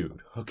totally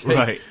skewed, okay?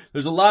 Right.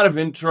 There's a lot of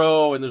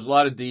intro and there's a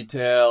lot of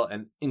detail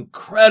and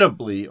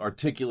incredibly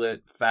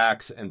articulate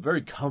facts and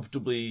very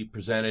comfortably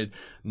presented.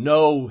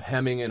 No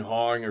hemming and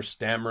hawing or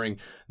stammering.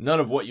 None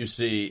of what you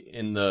see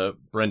in the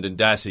Brendan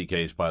Dassey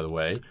case, by the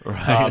way.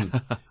 Right.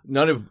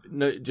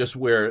 Just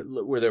where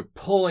they're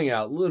pulling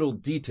out little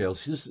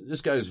details.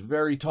 This guy is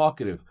very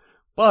talkative.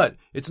 But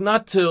it's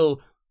not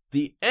till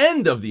the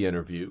end of the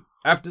interview,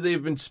 after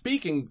they've been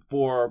speaking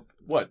for,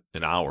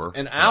 An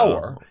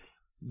hour.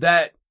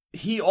 That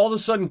he all of a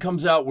sudden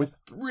comes out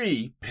with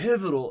 3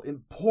 pivotal,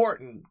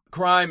 important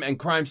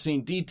crime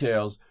scene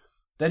details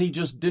that he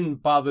just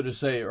didn't bother to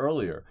say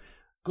earlier.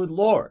 Good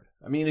Lord.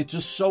 I mean, it's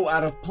just so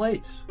out of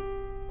place.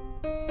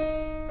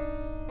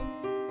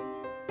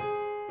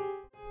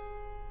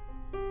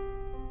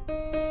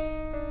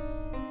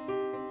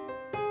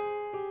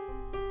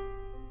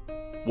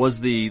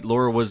 Was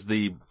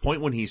the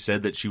point when he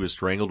said that she was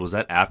strangled, was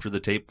that after the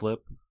tape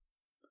flip?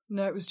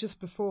 No, it was just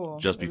before.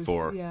 Just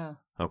before? Yeah.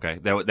 Okay.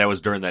 That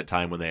was during that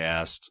time when they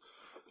asked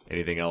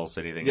anything else.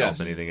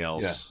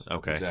 Yes.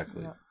 Okay.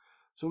 Exactly. Yeah.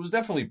 So it was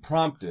definitely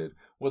prompted,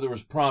 whether it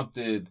was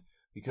prompted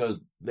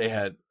because they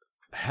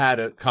had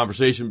a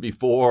conversation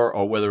before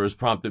or whether it was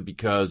prompted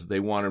because they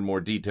wanted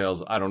more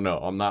details. I don't know.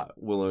 I'm not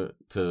willing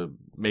to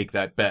make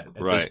that bet at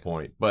this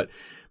point. But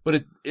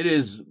it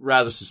is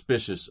rather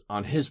suspicious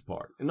on his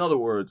part. In other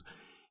words,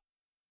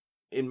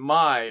 in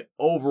my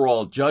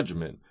overall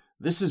judgment,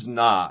 this is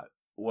not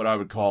what I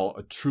would call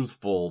a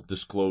truthful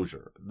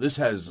disclosure. This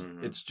has,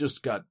 it's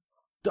just got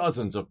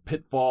dozens of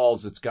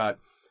pitfalls. It's got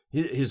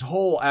his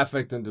whole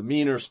affect and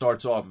demeanor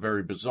starts off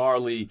very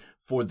bizarrely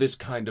for this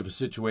kind of a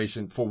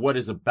situation, for what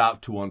is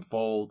about to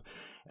unfold.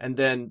 And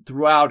then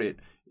throughout it,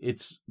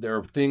 there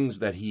are things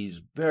that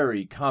he's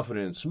very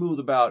confident and smooth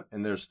about,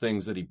 and there's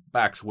things that he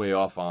backs way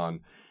off on,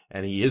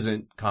 and he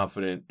isn't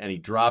confident, and he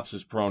drops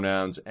his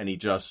pronouns, and he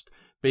just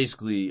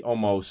basically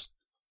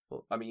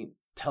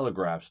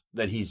telegraphs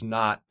that he's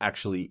not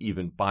actually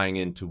even buying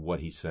into what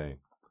he's saying.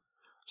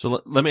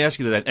 So let me ask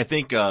you that. I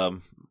think,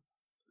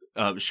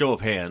 show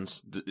of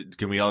hands,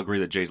 can we all agree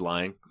that Jay's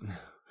lying?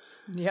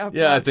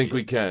 Yeah, I think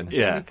we can.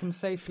 Yeah. We can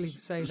safely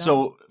say that.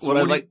 So what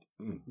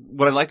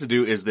I'd like to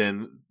do is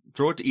then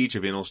throw it to each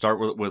of you, and we'll start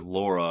with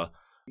Laura.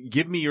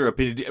 Give me your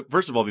opinion.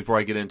 First of all, before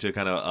I get into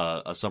kind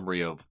of a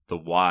summary of the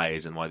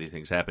whys and why these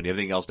things happen, do you have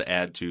anything else to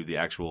add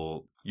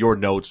to your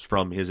notes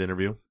from his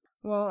interview?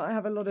 Well, I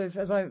have a lot of,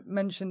 as I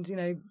mentioned,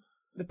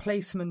 the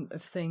placement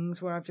of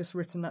things where I've just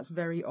written that's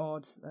very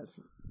odd. That's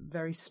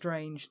very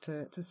strange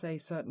to say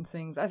certain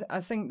things. I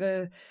think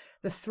the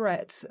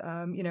threat,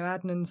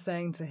 Adnan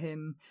saying to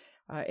him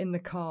in the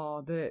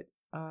car that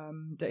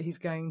he's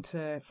going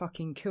to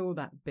fucking kill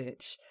that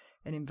bitch,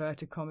 in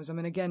inverted commas. I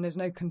mean, again, there's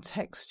no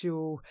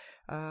contextual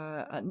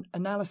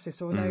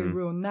analysis or no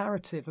real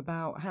narrative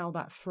about how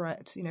that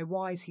threat,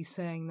 why is he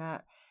saying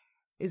that?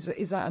 Is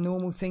that a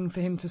normal thing for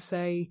him to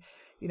say?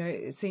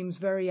 It seems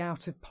very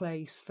out of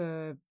place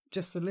for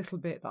just the little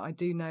bit that I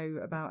do know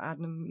about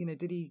Adnan.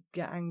 Did he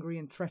get angry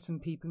and threaten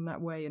people in that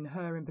way, and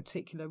her in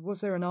particular?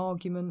 Was there an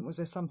argument? Was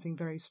there something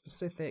very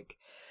specific?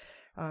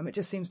 It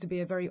just seems to be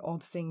a very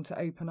odd thing to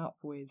open up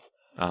with.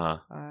 Uh-huh.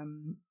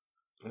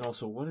 And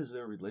also, what is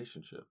their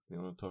relationship?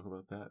 You want to talk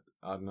about that?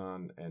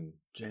 Adnan and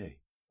Jay.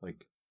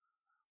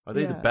 Are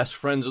they the best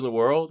friends in the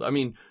world? I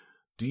mean,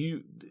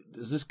 do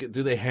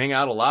they hang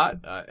out a lot?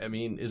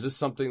 Is this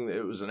something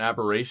that was an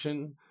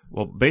aberration?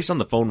 Well, based on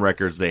the phone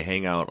records, they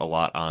hang out a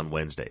lot on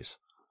Wednesdays.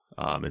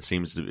 It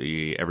seems to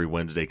be every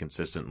Wednesday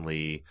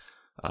consistently.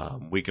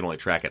 We can only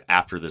track it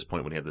after this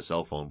point when he had the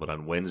cell phone, but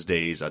on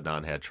Wednesdays,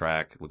 Adnan had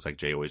track. It looks like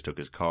Jay always took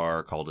his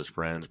car, called his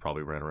friends,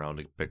 probably ran around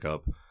to pick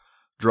up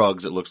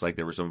drugs. It looks like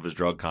there were some of his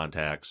drug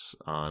contacts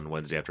on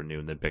Wednesday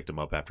afternoon, then picked him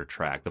up after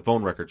track. The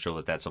phone records show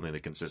that that's something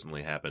that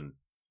consistently happened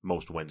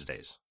most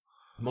Wednesdays.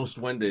 Most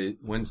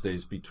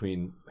Wednesdays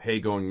between Hay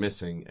going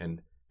missing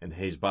and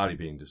Hay's body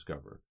being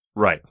discovered.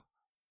 Right.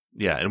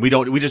 Yeah, and we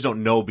just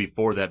don't know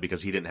before that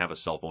because he didn't have a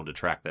cell phone to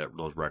track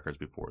those records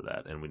before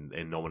that,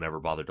 and no one ever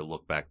bothered to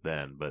look back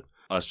then. But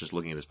us just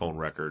looking at his phone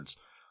records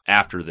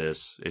after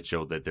this, it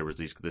showed that there was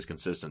this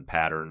consistent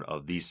pattern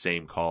of these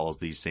same calls,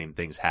 these same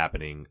things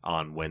happening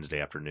on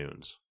Wednesday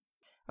afternoons.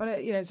 Well,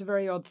 it's a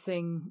very odd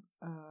thing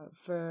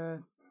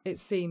for, it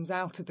seems,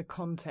 out of the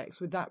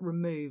context. With that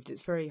removed,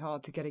 it's very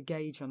hard to get a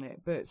gauge on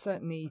it. But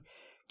certainly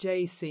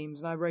Jay seems,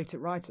 and I wrote it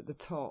right at the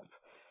top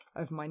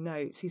of my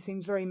notes, he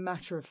seems very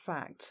matter of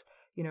fact,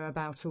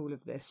 about all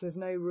of this. There's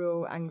no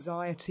real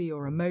anxiety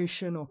or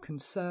emotion or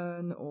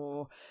concern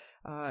or,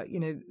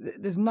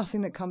 there's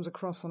nothing that comes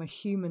across on a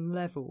human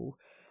level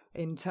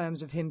in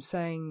terms of him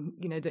saying,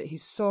 that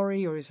he's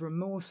sorry or he's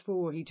remorseful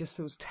or he just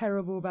feels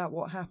terrible about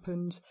what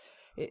happened.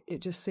 it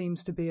just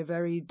seems to be a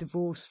very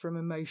divorced from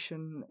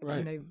emotion,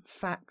 Right.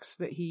 facts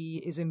that he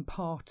is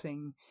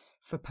imparting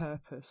for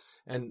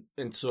purpose. And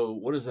so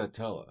what does that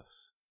tell us?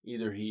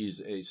 Either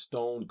he's a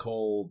stone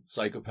cold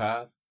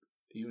psychopath,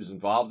 he was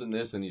involved in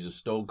this and he's a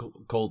stone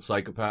cold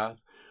psychopath,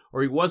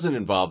 or he wasn't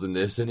involved in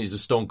this and he's a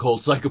stone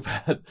cold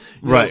psychopath.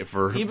 Right.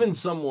 Even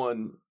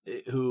someone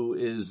who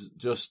is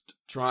just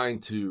trying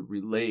to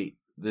relate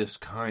this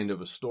kind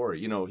of a story,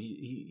 he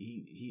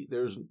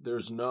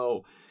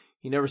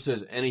never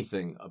says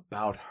anything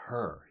about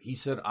her. He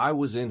said, I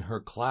was in her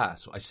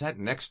class. I sat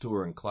next to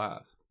her in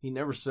class. He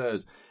never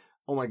says,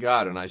 oh my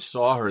God, and I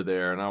saw her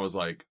there and I was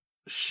like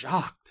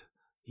shocked.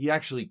 He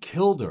actually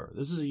killed her.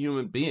 This is a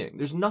human being.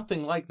 There's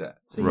nothing like that.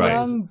 It's a Right.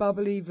 young,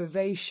 bubbly,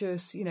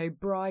 vivacious,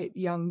 bright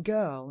young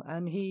girl,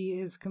 and he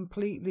is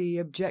completely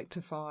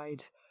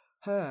objectified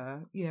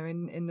her,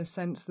 in the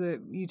sense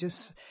that you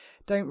just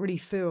don't really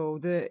feel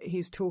that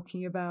he's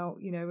talking about,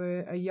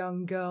 a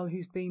young girl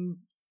who's been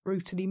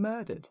brutally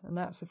murdered, and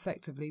that's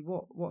effectively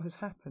what has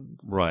happened.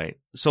 Right.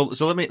 So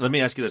let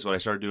me ask you this: what I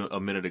started doing a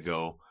minute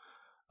ago,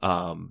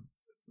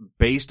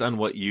 based on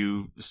what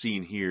you've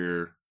seen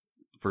here,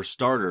 for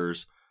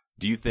starters,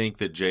 do you think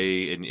that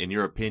Jay, in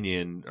your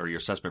opinion or your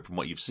assessment from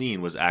what you've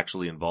seen, was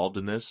actually involved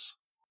in this?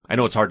 I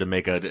know it's hard to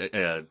make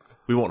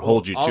we won't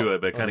hold you to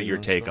it, but kind of your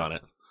take on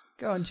it.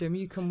 Go on, Jim.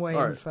 You can weigh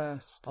in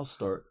first. I'll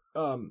start.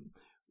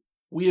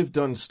 We have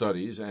done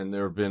studies, and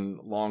there have been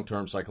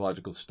long-term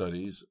psychological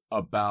studies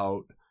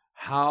about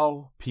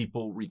how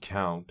people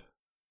recount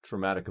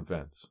traumatic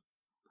events.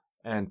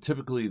 And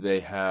typically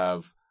they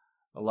have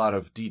a lot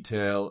of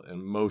detail,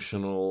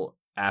 emotional,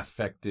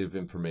 affective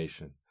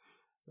information.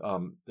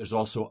 There's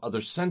also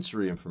other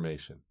sensory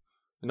information.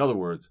 In other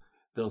words,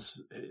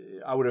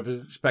 I would have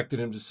expected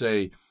him to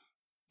say,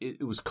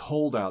 it was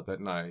cold out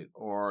that night,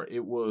 or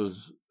it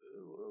was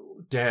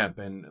damp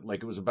and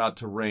like it was about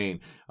to rain.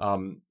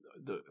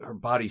 Her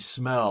body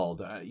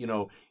smelled,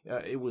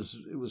 it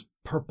was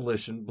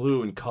purplish and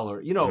blue in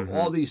color.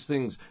 All these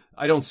things.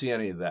 I don't see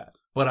any of that.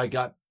 But I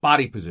got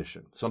body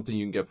position, something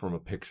you can get from a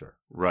picture.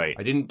 Right.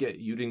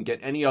 You didn't get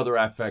any other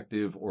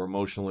affective or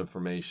emotional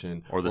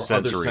information or the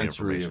other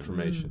sensory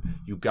information.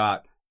 You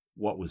got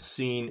what was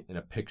seen in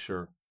a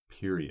picture,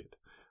 period.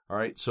 All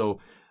right.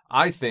 So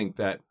I think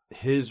that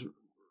his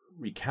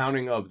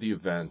recounting of the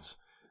events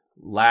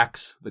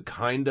lacks the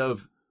kind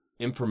of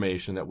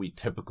information that we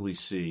typically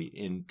see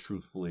in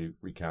truthfully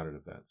recounted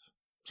events.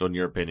 So in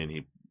your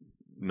opinion,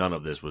 none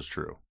of this was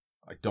true?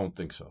 I don't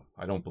think so.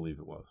 I don't believe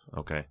it was.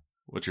 Okay.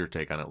 What's your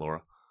take on it, Laura?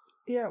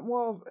 Yeah,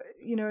 well,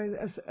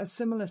 a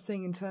similar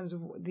thing in terms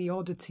of the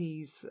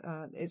oddities.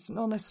 It's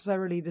not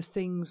necessarily the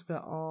things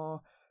that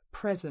are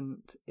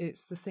present;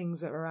 it's the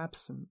things that are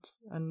absent.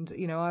 And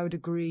I would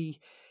agree.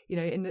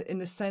 In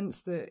the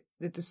sense that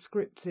the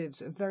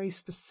descriptives are very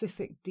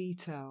specific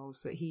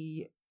details that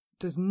he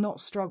does not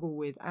struggle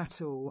with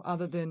at all,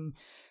 other than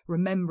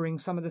remembering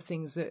some of the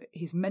things that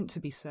he's meant to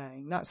be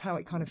saying. That's how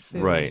it kind of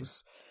feels. Right.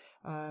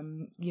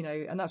 And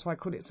that's why I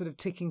call it sort of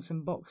ticking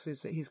some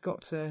boxes, that he's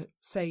got to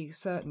say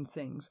certain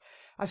things.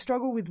 I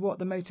struggle with what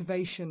the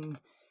motivation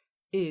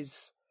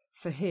is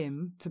for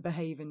him to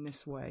behave in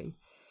this way,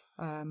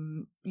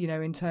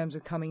 in terms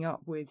of coming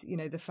up with,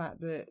 the fact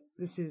that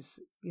this is,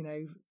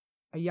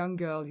 a young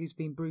girl who's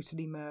been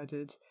brutally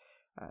murdered,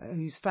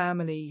 whose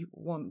family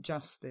want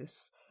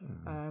justice,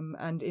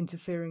 and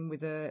interfering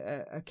with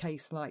a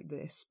case like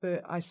this.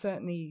 But I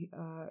certainly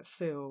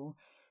feel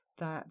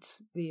that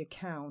the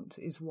account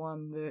is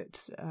one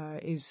that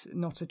is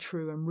not a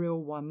true and real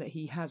one, that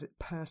he has it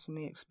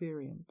personally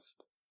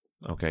experienced.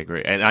 Okay,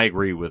 great. And I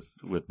agree with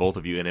both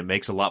of you, and it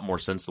makes a lot more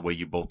sense the way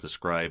you both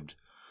described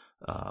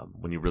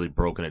when you've really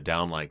broken it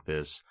down like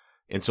this.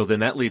 And so then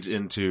that leads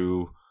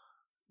into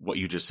what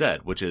you just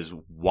said, which is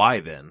why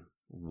then?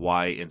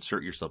 Why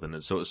insert yourself in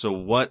it? So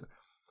what?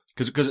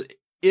 Because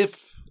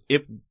if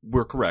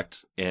we're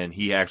correct and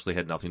he actually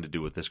had nothing to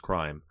do with this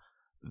crime,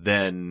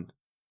 then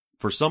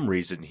for some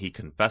reason he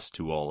confessed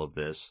to all of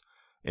this.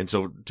 And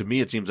so to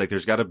me, it seems like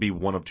there's got to be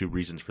one of two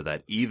reasons for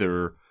that.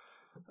 Either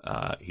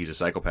he's a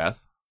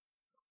psychopath,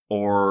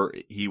 or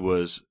he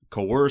was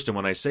coerced. And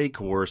when I say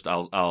coerced,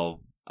 I'll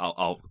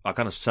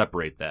kind of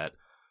separate that,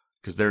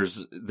 because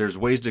there's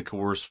ways to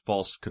coerce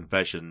false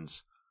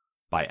confessions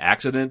by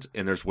accident,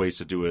 and there's ways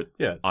to do it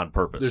on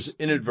purpose. There's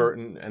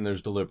inadvertent and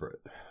there's deliberate.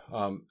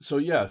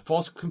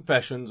 False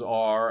confessions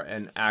are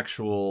an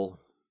actual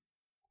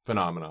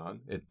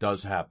phenomenon. It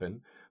does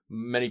happen.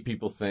 Many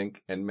people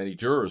think, and many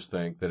jurors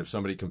think, that if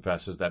somebody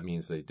confesses, that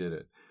means they did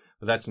it.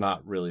 But that's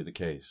not really the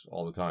case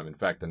all the time. In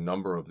fact, a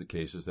number of the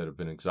cases that have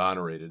been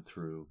exonerated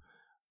through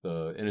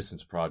the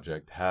Innocence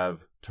Project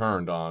have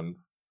turned on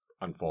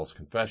false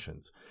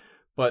confessions.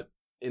 But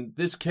in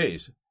this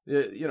case,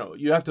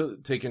 you have to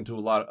take into a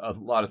lot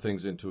of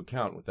things into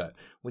account with that.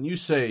 When you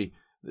say,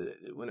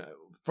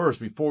 first,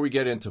 before we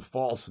get into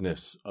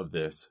falseness of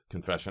this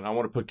confession, I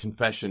want to put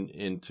confession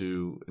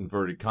into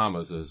inverted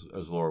commas,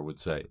 as Laura would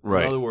say.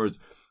 Right. In other words,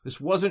 this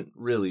wasn't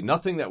really,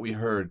 nothing that we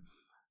heard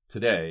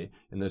today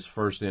in this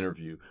first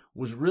interview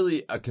was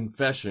really a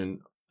confession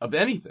of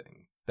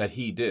anything that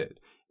he did.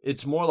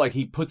 It's more like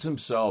he puts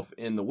himself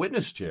in the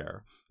witness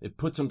chair. It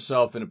puts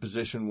himself in a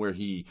position where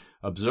he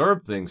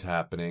observed things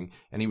happening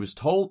and he was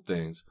told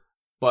things.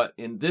 But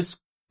in this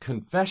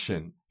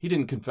confession, he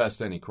didn't confess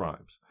to any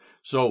crimes.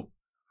 So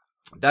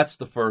that's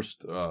the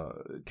first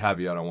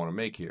caveat I want to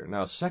make here.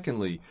 Now,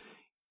 secondly,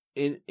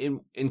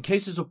 in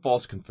cases of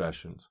false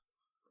confessions,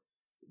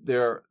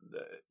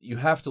 you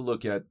have to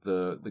look at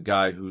the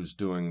guy who's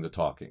doing the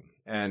talking,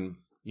 and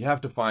you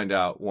have to find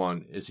out,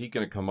 one, is he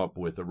going to come up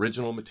with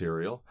original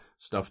material,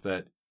 stuff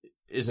that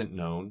isn't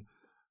known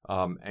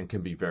and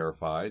can be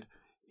verified?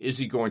 Is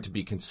he going to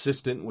be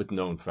consistent with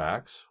known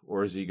facts,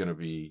 or is he going to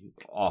be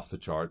off the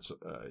charts,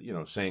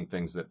 saying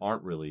things that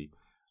aren't really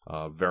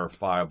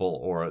verifiable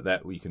or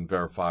that we can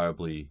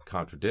verifiably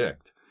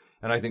contradict?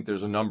 And I think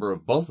there's a number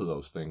of both of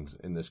those things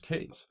in this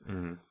case.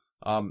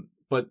 Mm-hmm.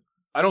 But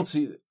I don't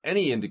see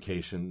any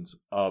indications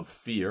of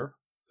fear.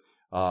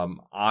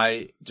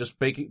 I just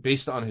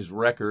based on his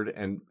record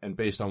and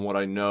based on what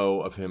I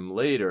know of him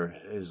later,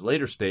 his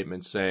later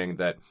statements saying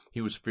that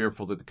he was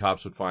fearful that the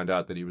cops would find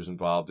out that he was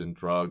involved in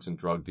drugs and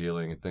drug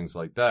dealing and things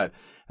like that,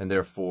 and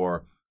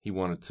therefore he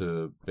wanted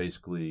to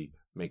basically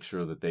make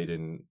sure that they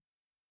didn't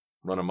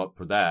run him up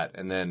for that.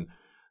 And then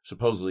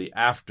supposedly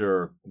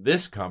after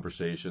this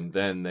conversation,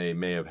 then they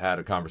may have had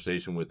a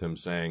conversation with him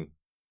saying,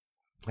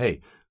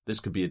 hey, this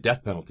could be a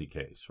death penalty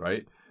case,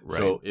 right?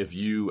 So if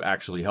you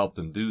actually helped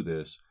him do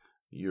this,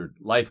 your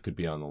life could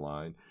be on the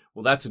line.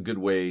 Well, that's a good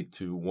way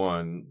to,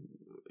 one,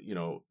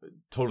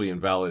 totally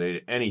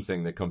invalidate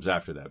anything that comes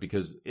after that,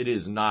 because it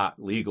is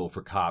not legal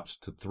for cops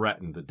to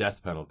threaten the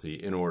death penalty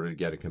in order to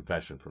get a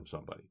confession from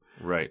somebody.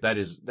 Right.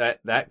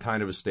 That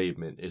kind of a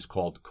statement is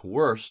called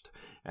coerced,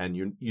 and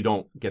you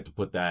don't get to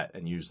put that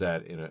and use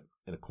that in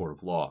a court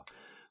of law.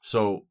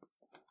 So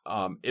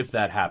if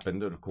that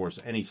happened, and of course,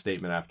 any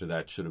statement after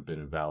that should have been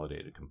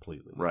invalidated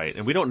completely. Right.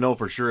 And we don't know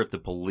for sure if the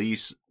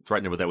police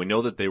threatened him with that. We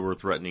know that they were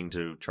threatening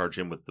to charge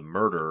him with the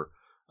murder.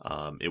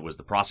 It was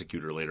the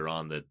prosecutor later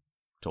on that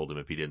told him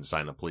if he didn't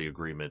sign a plea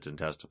agreement and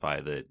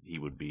testify that he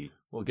would be.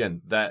 Well,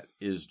 again,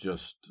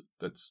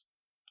 that's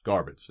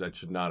garbage. That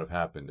should not have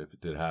happened if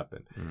it did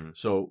happen. Mm-hmm.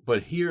 So,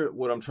 but here,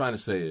 what I'm trying to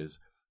say is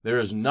there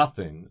is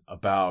nothing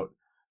about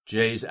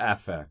Jay's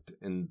affect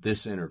in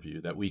this interview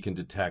that we can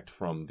detect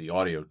from the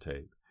audio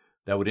tape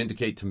that would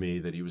indicate to me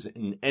that he was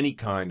in any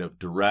kind of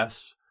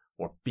duress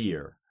or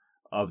fear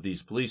of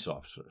these police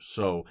officers.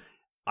 So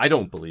I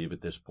don't believe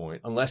at this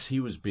point, unless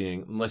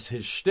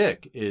his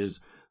shtick is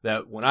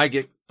that when I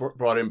get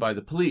brought in by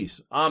the police,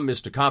 I'm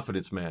Mr.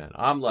 Confidence Man.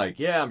 I'm like,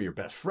 yeah, I'm your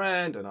best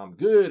friend and I'm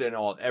good and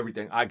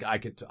everything. I'm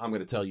going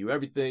to tell you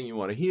everything you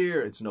want to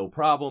hear. It's no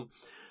problem.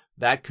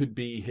 That could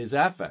be his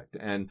affect.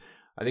 And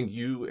I think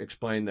you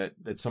explained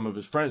that some of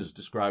his friends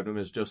described him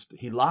as just,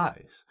 he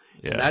lies.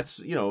 Yeah. And that's,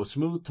 a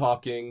smooth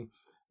talking,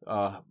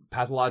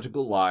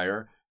 pathological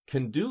liar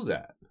can do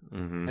that.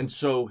 Mm-hmm. And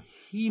so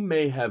he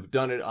may have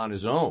done it on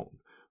his own,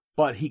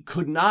 but he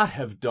could not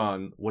have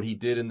done what he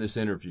did in this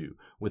interview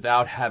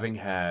without having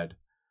had,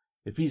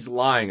 if he's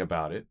lying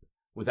about it,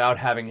 without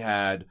having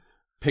had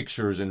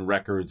pictures and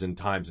records and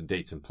times and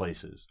dates and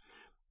places.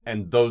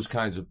 And those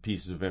kinds of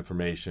pieces of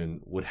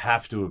information would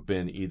have to have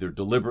been either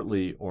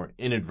deliberately or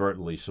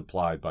inadvertently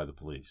supplied by the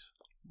police.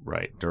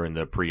 Right, during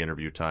the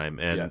pre-interview time.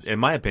 And yes. In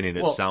my opinion,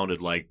 it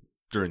sounded like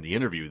during the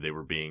interview they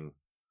were being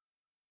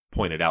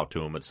pointed out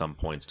to him at some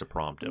points to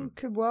prompt him.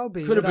 Could well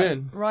be. Could have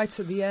been. Right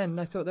at the end,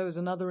 I thought there was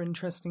another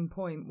interesting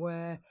point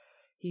where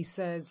he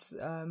says,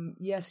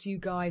 yes, you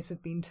guys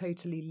have been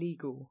totally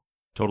legal.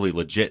 Totally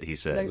legit, he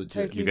said.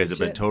 Totally you guys have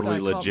been totally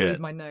so I legit. Can't read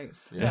my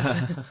notes.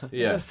 Yeah.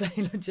 It does say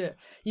legit.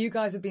 You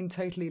guys have been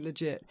totally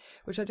legit,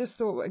 which I just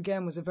thought,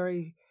 again, was a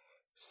very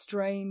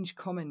strange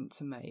comment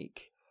to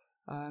make.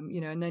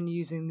 And then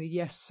using the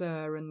yes,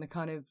 sir, and the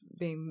kind of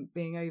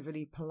being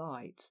overly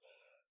polite.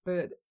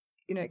 But,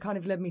 it kind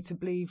of led me to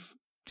believe,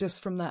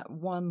 just from that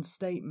one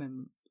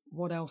statement,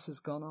 what else has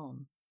gone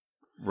on.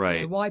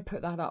 Right. Why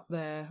put that up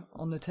there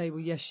on the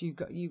table? Yes, you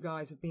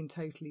guys have been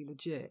totally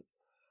legit.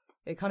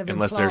 It kind of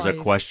unless there's a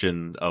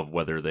question of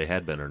whether they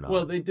had been or not.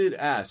 Well, they did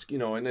ask,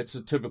 and it's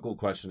a typical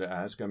question to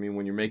ask. I mean,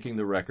 when you're making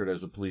the record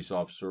as a police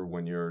officer,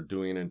 when you're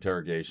doing an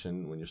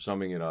interrogation, when you're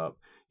summing it up,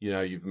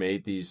 you've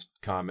made these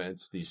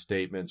comments, these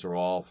statements are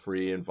all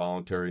free and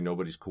voluntary.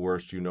 Nobody's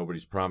coerced you.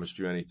 Nobody's promised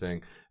you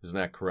anything. Isn't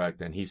that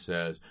correct? And he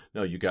says,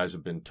 no, you guys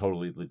have been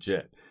totally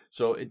legit.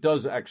 So it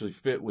does actually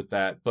fit with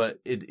that, but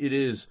it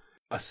is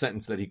a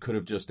sentence that he could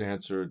have just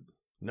answered,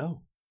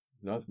 no.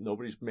 No,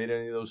 nobody's made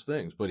any of those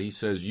things. But he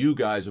says, you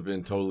guys have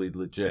been totally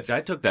legit.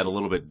 I took that a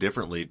little bit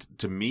differently.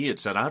 To me, it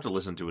said, I have to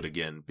listen to it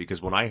again,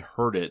 because when I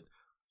heard it,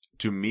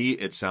 to me,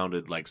 it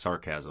sounded like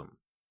sarcasm.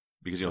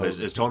 Because,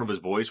 his tone of his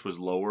voice was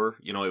lower.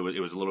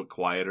 It was a little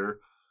quieter.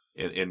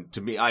 And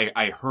to me,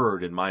 I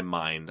heard, in my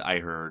mind,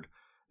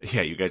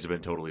 yeah, you guys have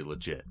been totally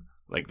legit.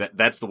 Like,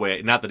 that's the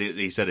way, not that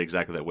he said it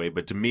exactly that way,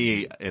 but to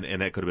me,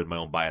 and that could have been my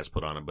own bias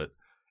put on him, but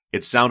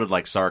it sounded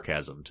like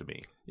sarcasm to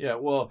me. Yeah,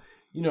 well,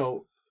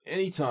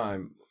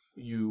 anytime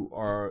you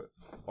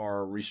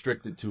are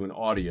restricted to an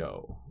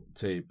audio,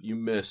 tape, you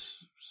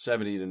miss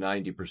 70 to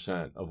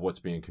 90% of what's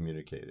being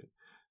communicated.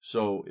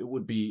 So it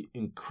would be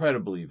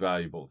incredibly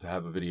valuable to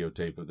have a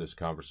videotape of this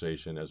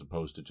conversation as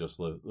opposed to just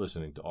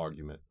listening to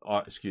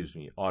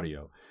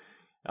audio.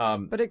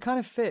 But it kind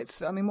of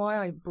fits. I mean, why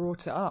I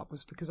brought it up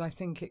was because I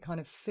think it kind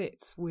of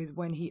fits with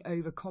when he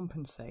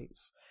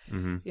overcompensates.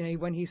 Mm-hmm. You know,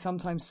 when he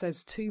sometimes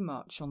says too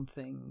much on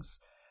things.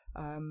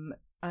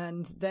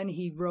 And then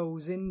he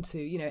rolls into,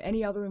 you know,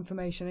 any other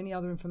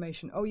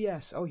information. Oh,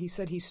 yes. Oh, he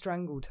said he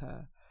strangled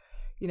her.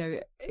 You know,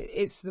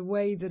 it's the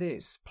way that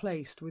it's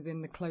placed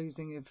within the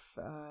closing of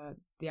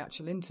the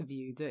actual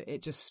interview that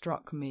it just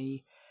struck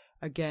me,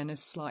 again,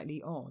 as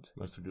slightly odd.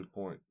 That's a good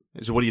point.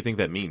 So what do you think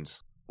that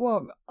means?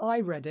 Well,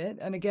 I read it,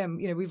 and again,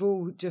 you know, we've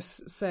all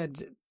just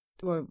said,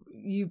 well,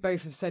 you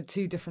both have said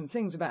two different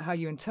things about how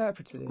you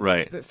interpreted it.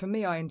 Right. But for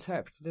me, I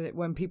interpreted it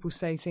when people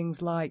say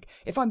things like,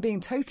 if I'm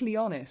being totally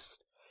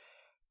honest,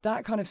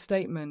 that kind of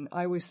statement,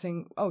 I always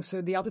think, oh,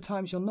 so the other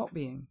times you're not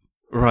being?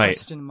 Right.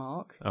 Question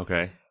mark.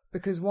 Okay.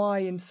 Because why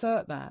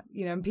insert that?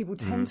 You know, and people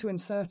tend to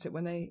insert it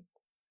when they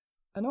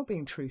are not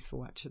being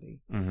truthful,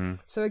 actually. Mm-hmm.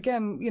 So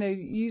again, you know,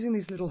 using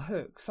these little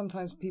hooks,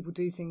 sometimes people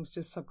do things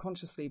just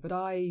subconsciously, but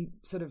I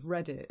sort of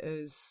read it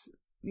as,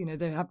 you know,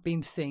 there have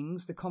been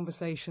things, the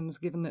conversations,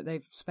 given that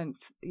they've spent,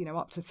 you know,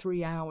 up to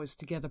 3 hours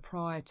together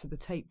prior to the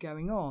tape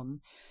going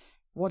on,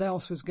 what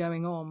else was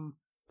going on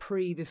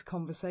pre this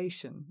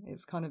conversation? It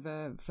was kind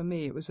of for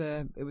me, it was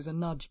a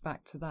nudge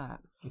back to that.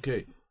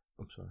 Okay.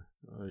 I'm sorry.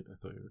 I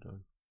thought you were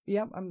done.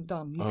 Yep, I'm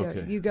done.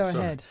 Okay. You go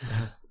ahead.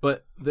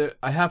 But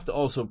I have to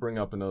also bring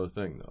up another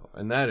thing, though,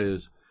 and that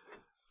is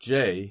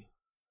Jay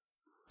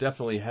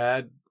definitely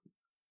had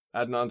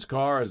Adnan's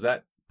car. Is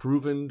that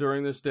proven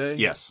during this day?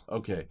 Yes.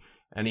 Okay.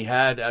 And he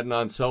had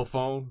Adnan's cell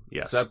phone?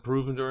 Yes. Is that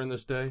proven during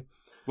this day?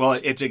 Well,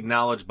 it's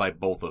acknowledged by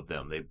both of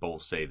them. They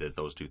both say that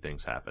those two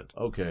things happened.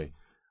 Okay.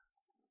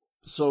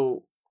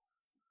 So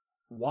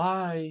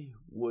why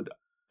would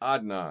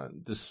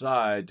Adnan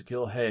decide to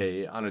kill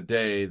Hay on a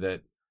day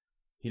that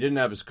he didn't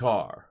have his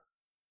car,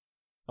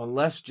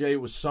 unless Jay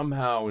was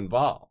somehow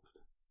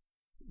involved?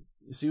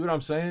 You see what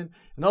I'm saying?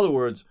 In other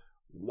words,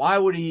 why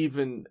would he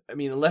even,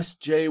 unless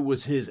Jay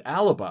was his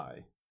alibi,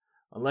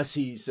 unless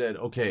he said,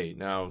 okay,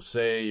 now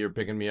say you're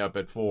picking me up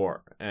at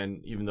 4,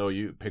 and even though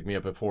you pick me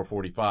up at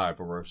 4:45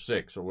 or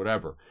 6 or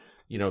whatever,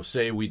 you know,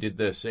 say we did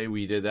this, say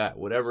we did that,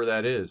 whatever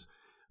that is.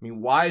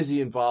 Why is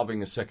he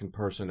involving a second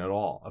person at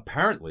all?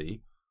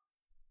 Apparently,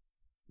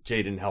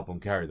 Jay didn't help him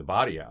carry the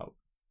body out,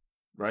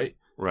 right?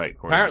 Right.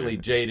 Apparently,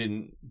 Jay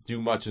didn't do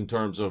much in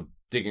terms of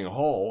digging a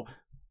hole.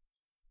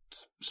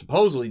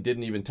 Supposedly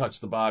didn't even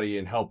touch the body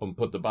and help him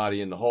put the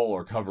body in the hole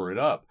or cover it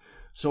up.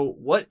 So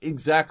what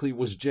exactly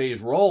was Jay's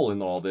role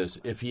in all this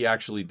if he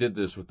actually did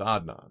this with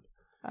Adnan?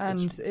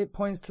 And it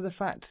points to the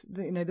fact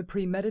that, you know, the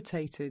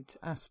premeditated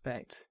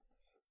aspect,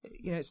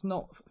 you know, it's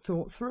not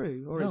thought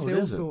through, or it's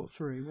ill thought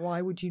through.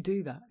 Why would you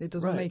do that? It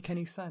doesn't make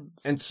any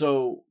sense. And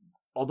so,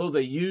 although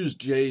they used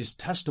Jay's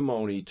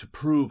testimony to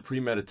prove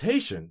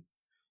premeditation,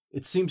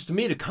 it seems to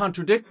me to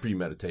contradict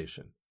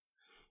premeditation.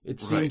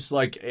 It seems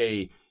like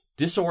a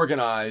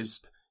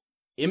disorganized,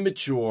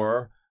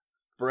 immature,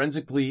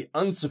 forensically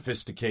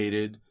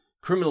unsophisticated,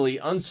 criminally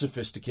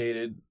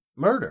unsophisticated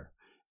murder.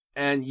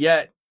 And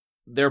yet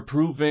they're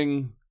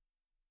proving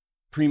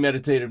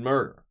premeditated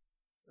murder.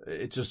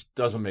 It just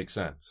doesn't make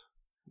sense.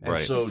 And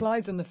right. So, it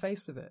flies in the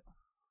face of it,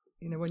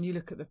 you know, when you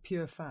look at the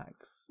pure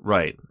facts.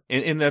 Right.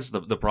 And that's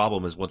the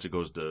problem is once it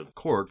goes to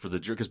court for the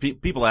jury, because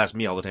people ask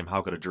me all the time,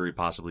 how could a jury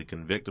possibly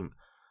convict him?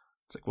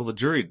 It's like, well, the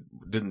jury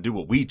didn't do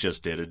what we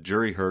just did. A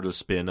jury heard a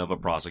spin of a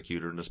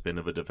prosecutor and a spin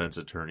of a defense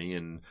attorney,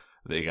 and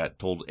they got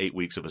told 8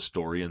 weeks of a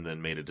story and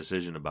then made a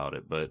decision about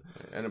it.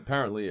 And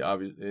apparently,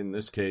 in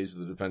this case,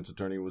 the defense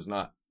attorney was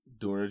not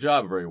doing her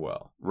job very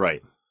well.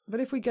 Right. But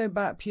if we go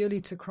back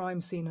purely to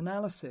crime scene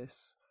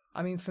analysis,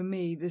 for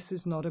me, this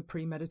is not a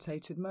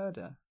premeditated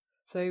murder.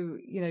 So,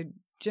 you know,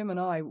 Jim and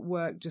I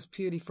work just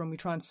purely from, we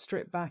try and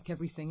strip back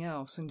everything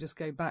else and just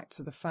go back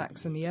to the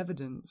facts and the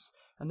evidence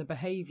and the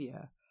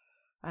behaviour.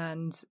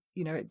 And,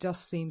 you know, it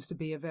just seems to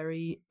be a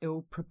very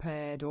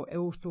ill-prepared or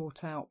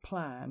ill-thought-out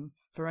plan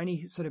for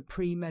any sort of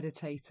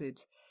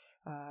premeditated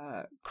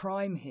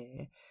crime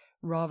here,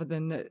 rather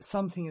than that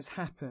something has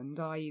happened,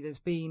 i.e. there's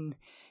been,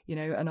 you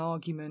know, an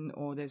argument,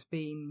 or there's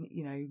been,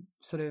 you know,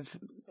 sort of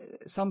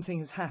something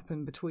has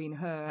happened between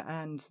her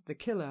and the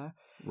killer,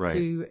 right?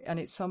 And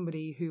it's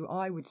somebody who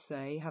I would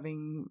say,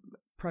 having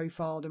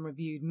profiled and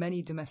reviewed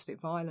many domestic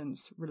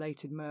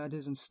violence-related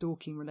murders and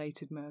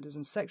stalking-related murders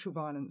and sexual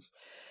violence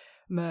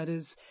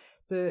murders,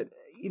 that,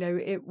 you know,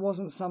 it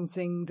wasn't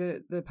something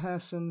that the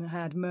person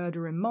had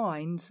murder in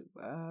mind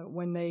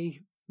when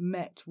they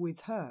met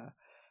with her.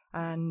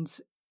 And,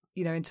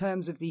 you know, in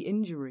terms of the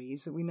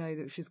injuries, we know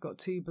that she's got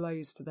 2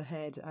 blows to the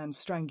head and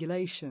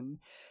strangulation.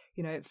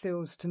 You know, it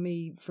feels to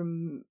me,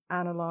 from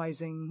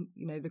analysing,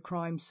 you know, the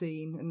crime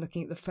scene and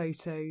looking at the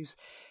photos,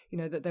 you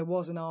know, that there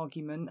was an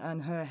argument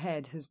and her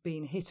head has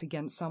been hit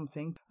against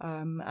something,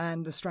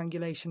 and the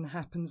strangulation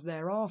happens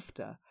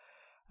thereafter.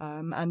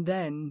 And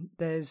then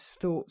there's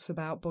thoughts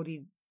about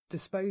body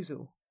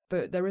disposal.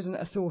 But there isn't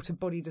a thought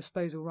of body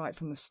disposal right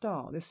from the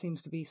start. This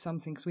seems to be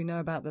something, because we know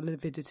about the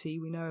lividity,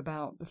 we know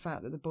about the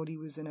fact that the body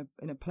was in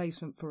a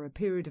placement for a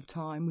period of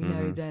time. We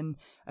know then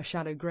a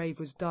shallow grave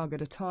was dug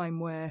at a time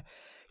where,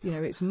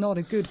 it's not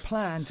a good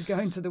plan to go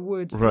into the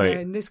woods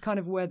in this kind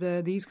of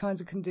weather, these kinds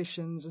of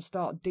conditions, and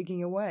start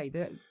digging away.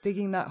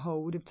 Digging that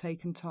hole would have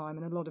taken time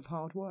and a lot of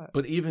hard work.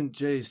 But even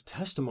Jay's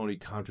testimony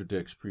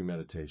contradicts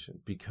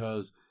premeditation,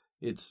 because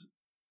it's,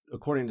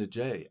 according to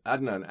Jay,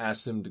 Adnan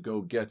asked him to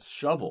go get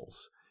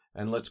shovels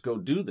and let's go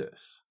do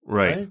this.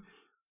 Right.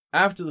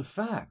 After the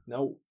fact.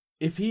 Now,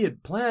 if he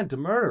had planned to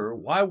murder her,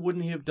 why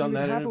wouldn't he have done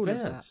that in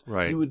advance?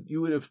 Right. You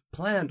would have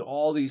planned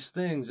all these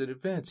things in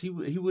advance. He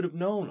would have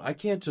known, I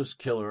can't just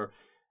kill her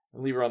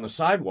and leave her on the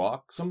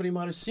sidewalk. Somebody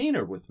might have seen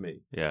her with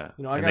me. Yeah.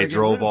 And they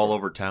drove all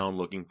over town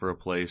looking for a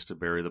place to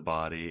bury the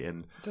body.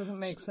 And it doesn't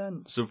make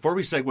sense. So before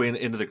we segue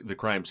into the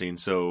crime scene,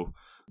 so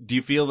do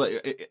you feel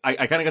that, I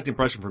kind of got the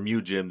impression from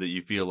you, Jim, that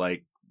you feel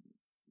like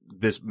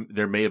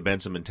there may have been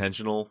some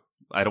intentional,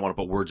 I don't want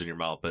to put words in your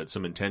mouth, but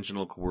some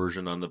intentional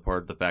coercion on the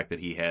part of the fact that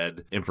he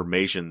had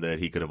information that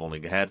he could have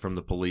only had from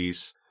the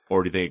police?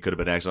 Or do you think it could have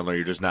been accidental, or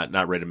you're just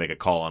not ready to make a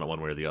call on it one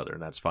way or the other,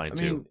 and that's fine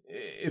too? I mean,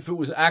 if it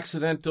was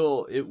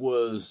accidental, it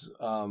was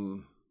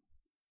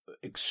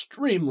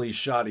extremely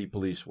shoddy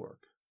police work.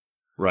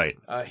 Right.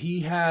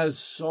 He has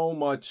so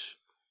much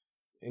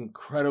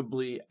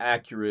incredibly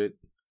accurate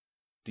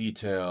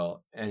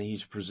detail, and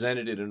he's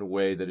presented it in a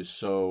way that is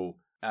so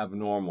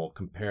abnormal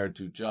compared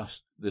to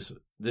just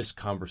this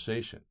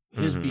conversation.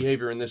 His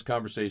behavior in this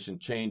conversation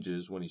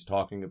changes when he's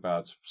talking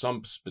about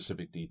some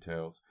specific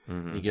details.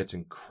 He gets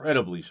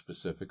incredibly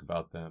specific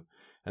about them.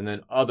 And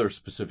then other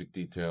specific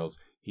details,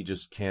 he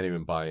just can't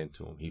even buy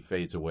into them. He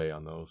fades away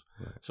on those.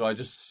 Right. So I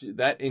just see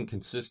that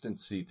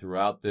inconsistency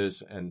throughout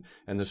this, and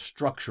the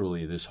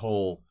structurally this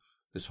whole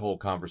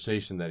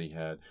conversation that he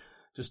had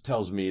just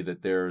tells me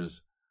that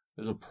there's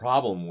a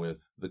problem with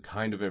the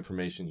kind of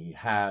information he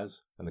has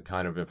and the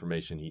kind of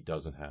information he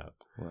doesn't have.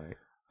 Right.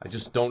 I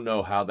just don't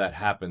know how that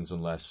happens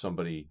unless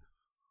somebody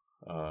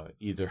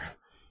either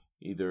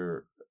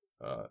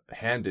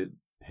handed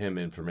him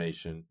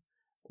information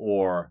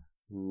or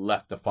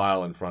left a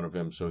file in front of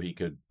him so he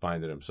could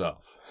find it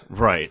himself.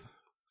 Right.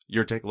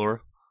 Your take, Laura?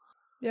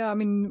 Yeah, I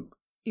mean,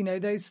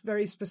 those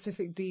very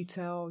specific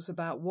details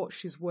about what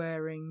she's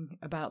wearing,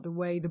 about the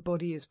way the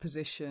body is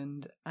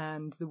positioned,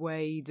 and the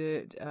way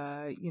that,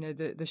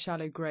 the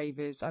shallow grave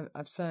is.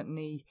 I've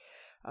certainly,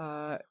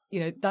 they're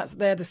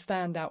the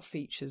standout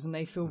features, and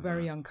they feel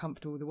very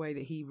uncomfortable with the way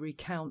that he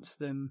recounts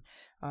them,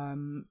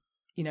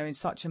 in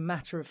such a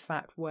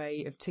matter-of-fact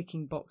way of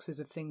ticking boxes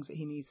of things that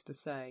he needs to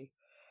say.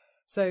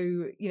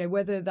 So,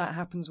 whether that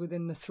happens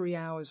within the 3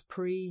 hours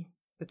pre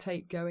the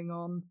tape going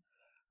on,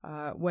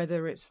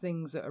 whether it's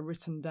things that are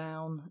written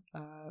down,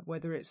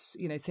 whether it's,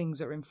 things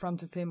that are in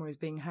front of him or he's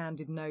being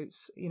handed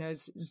notes,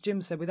 as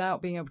Jim said,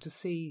 without being able to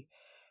see,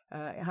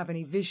 have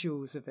any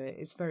visuals of it,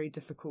 it's very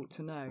difficult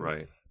to know,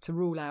 right, to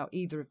rule out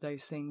either of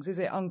those things. Is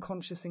it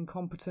unconscious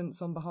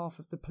incompetence on behalf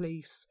of the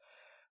police?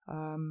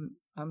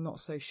 I'm not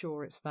so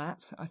sure it's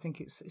that. I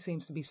think it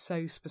seems to be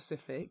so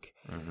specific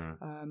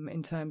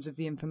in terms of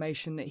the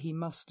information that he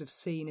must have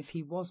seen if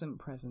he wasn't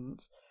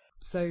present.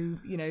 So,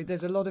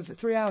 there's a lot of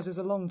 3 hours is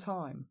a long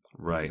time,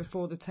 right,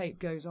 before the tape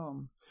goes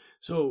on.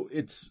 So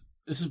this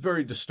is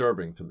very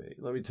disturbing to me,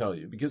 let me tell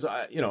you, because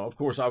of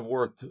course I've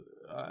worked,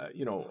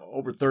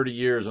 over 30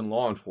 years in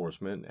law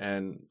enforcement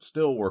and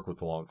still work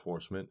with law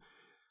enforcement.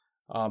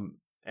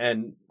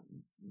 And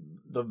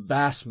the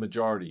vast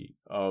majority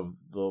of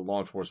the law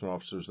enforcement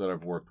officers that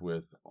I've worked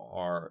with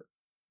are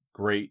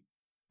great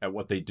at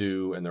what they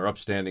do, and they're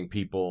upstanding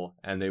people,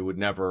 and they would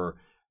never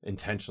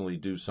intentionally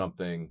do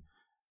something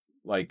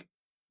like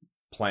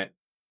plant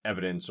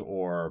evidence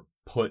or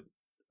put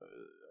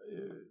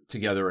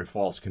together a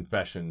false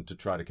confession to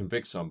try to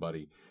convict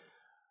somebody.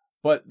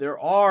 But there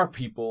are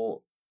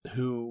people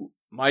who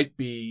might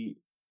be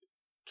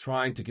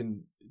trying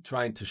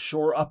to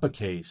shore up a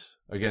case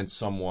against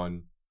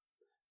someone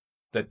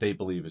that they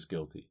believe is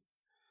guilty.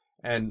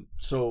 And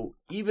so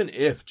even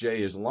if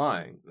Jay is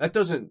lying, that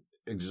doesn't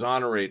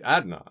exonerate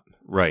Adnan.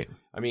 Right.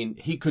 I mean,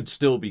 he could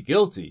still be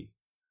guilty,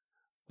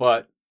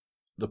 but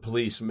the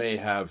police may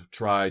have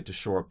tried to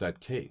shore up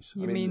that case.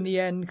 You mean the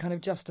end kind of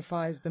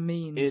justifies the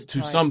means?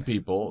 To some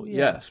people,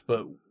 yes,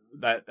 but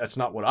that's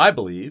not what I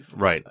believe.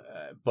 Right.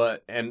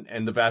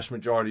 And the vast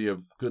majority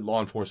of good law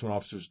enforcement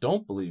officers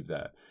don't believe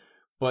that.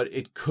 But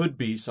it could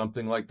be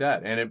something like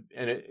that, and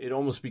it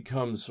almost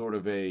becomes sort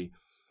of a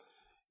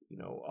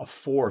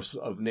force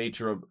of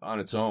nature on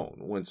its own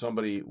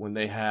when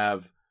they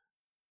have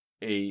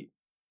a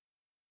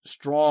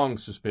strong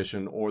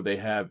suspicion or they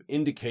have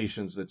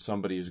indications that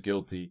somebody is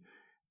guilty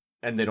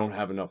and they don't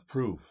have enough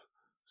proof.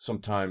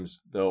 Sometimes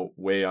they'll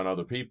weigh on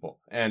other people,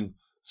 and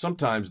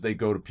sometimes they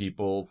go to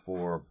people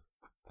for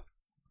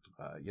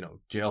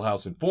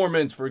jailhouse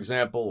informants, for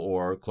example,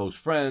 or close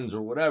friends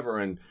or whatever,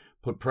 and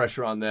put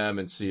pressure on them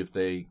and see if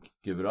they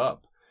give it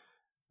up.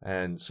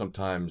 And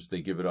sometimes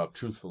they give it up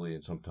truthfully,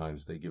 and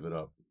sometimes they give it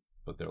up,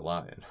 but they're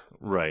lying.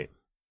 Right.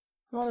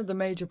 One of the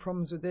major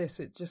problems with this,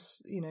 it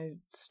just,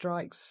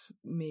 strikes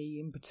me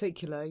in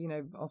particular,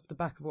 off the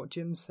back of what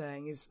Jim's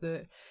saying, is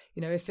that,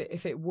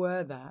 if it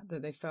were that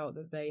they felt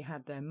that they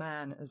had their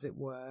man, as it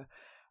were,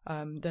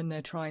 then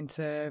they're trying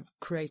to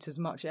create as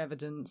much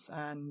evidence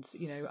and,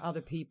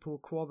 other people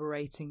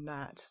corroborating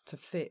that to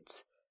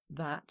fit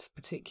that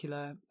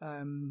particular,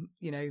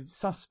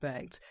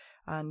 suspect,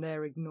 and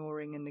they're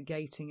ignoring and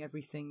negating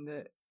everything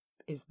that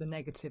is the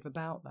negative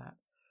about that.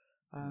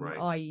 Right.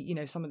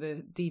 i.e., some of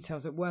the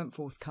details that weren't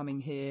forthcoming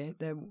here,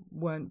 they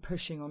weren't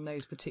pushing on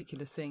those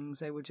particular things.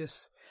 They were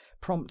just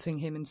prompting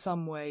him in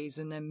some ways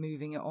and then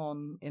moving it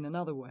on in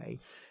another way.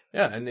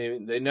 Yeah, and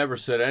they never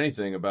said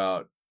anything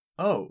about,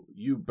 oh,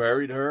 you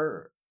buried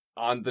her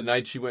on the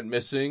night she went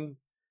missing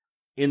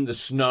in the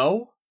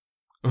snow?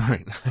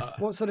 Right.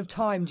 What sort of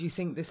time do you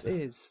think this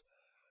is?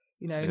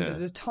 Yeah.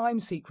 The time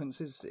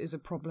sequence is a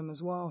problem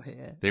as well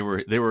here. They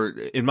were,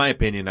 in my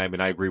opinion, I mean,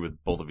 I agree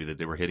with both of you that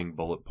they were hitting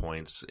bullet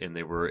points,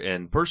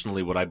 and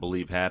personally what I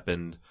believe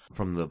happened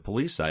from the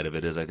police side of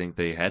it is I think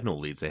they had no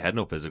leads. They had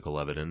no physical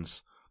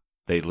evidence.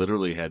 They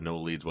literally had no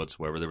leads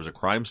whatsoever. There was a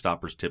Crime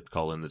Stoppers tipped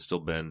call in that's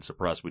still been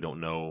suppressed. We don't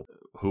know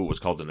who it was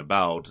called in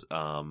about.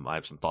 I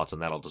have some thoughts on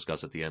that I'll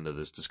discuss at the end of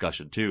this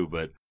discussion too,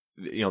 but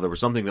there was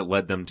something that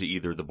led them to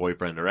either the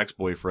boyfriend or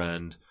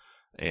ex-boyfriend,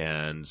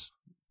 and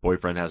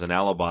boyfriend has an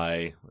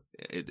alibi.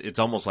 It's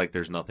almost like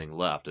there's nothing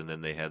left. And then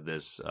they had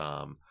this,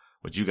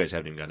 which you guys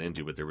haven't even gotten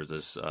into, but there was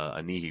this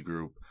Anihi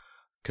group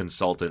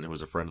consultant who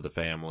was a friend of the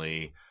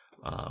family,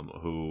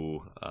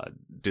 who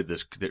did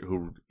this,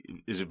 who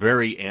is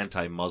very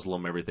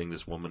anti-Muslim, everything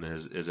this woman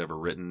has ever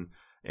written.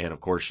 And of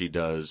course she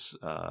does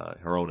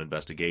her own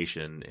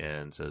investigation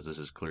and says this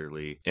is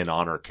clearly an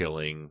honor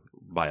killing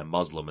by a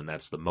Muslim, and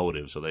that's the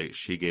motive. So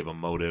she gave a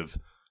motive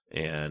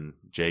and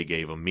Jay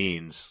gave a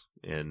means,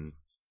 and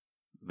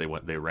they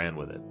ran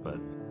with it. But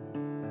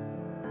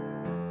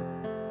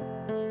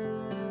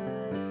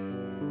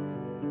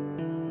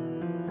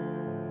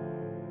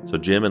so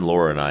Jim and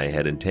Laura and I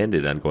had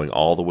intended on going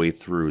all the way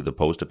through the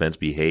post-offense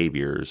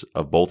behaviors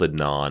of both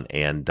Adnan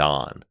and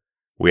Don.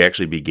 We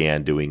actually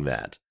began doing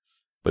that,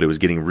 but it was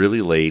getting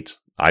really late.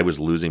 I was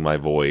losing my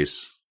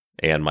voice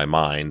and my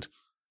mind.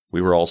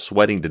 We were all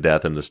sweating to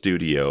death in the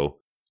studio.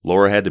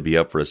 Laura had to be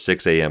up for a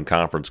 6 a.m.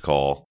 conference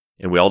call,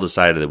 and we all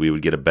decided that we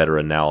would get a better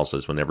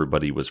analysis when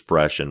everybody was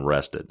fresh and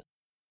rested.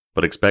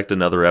 But expect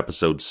another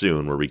episode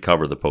soon where we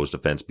cover the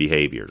post-offense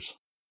behaviors.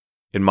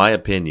 In my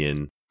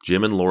opinion,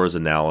 Jim and Laura's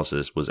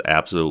analysis was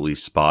absolutely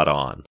spot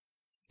on,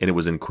 and it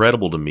was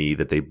incredible to me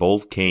that they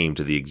both came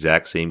to the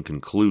exact same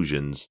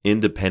conclusions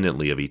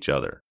independently of each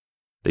other.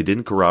 They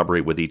didn't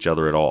corroborate with each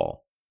other at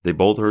all. They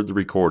both heard the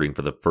recording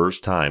for the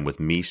first time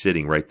with me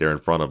sitting right there in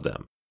front of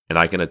them. And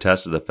I can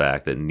attest to the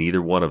fact that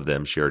neither one of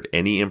them shared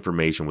any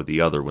information with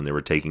the other when they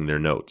were taking their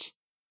notes.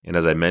 And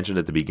as I mentioned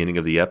at the beginning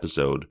of the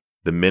episode,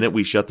 the minute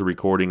we shut the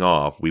recording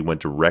off, we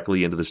went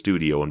directly into the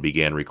studio and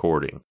began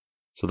recording.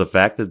 So the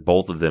fact that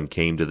both of them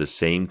came to the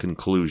same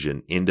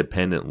conclusion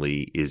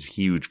independently is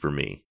huge for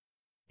me.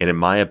 And in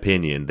my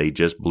opinion, they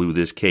just blew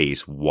this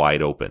case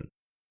wide open.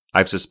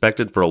 I've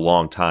suspected for a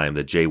long time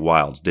that Jay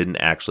Wilds didn't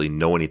actually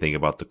know anything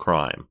about the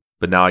crime,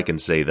 but now I can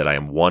say that I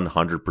am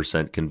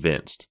 100%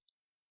 convinced.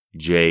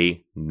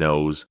 Jay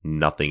knows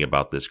nothing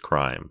about this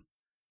crime.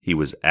 He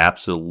was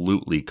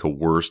absolutely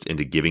coerced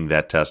into giving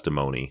that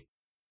testimony,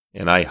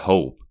 and I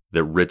hope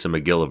that Ritz and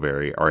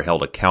McGillivray are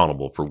held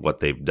accountable for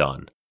what they've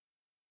done.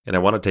 And I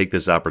want to take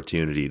this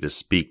opportunity to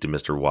speak to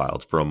Mr.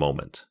 Wilds for a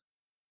moment.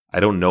 I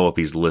don't know if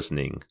he's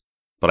listening,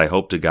 but I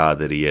hope to God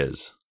that he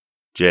is.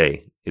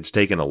 Jay, it's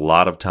taken a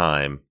lot of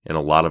time and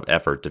a lot of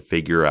effort to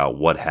figure out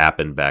what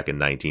happened back in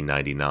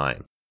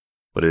 1999,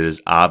 but it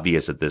is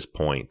obvious at this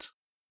point.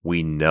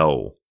 We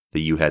know that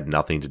you had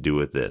nothing to do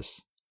with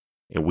this,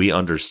 and we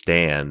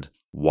understand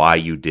why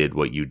you did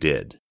what you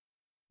did.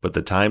 But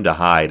the time to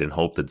hide and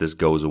hope that this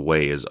goes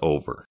away is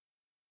over.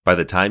 By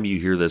the time you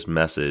hear this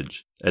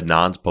message,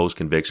 Adnan's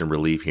post-conviction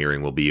relief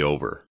hearing will be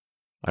over.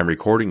 I'm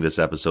recording this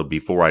episode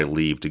before I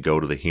leave to go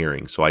to the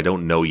hearing, so I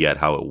don't know yet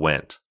how it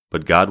went.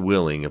 But God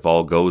willing, if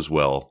all goes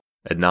well,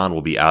 Adnan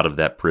will be out of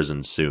that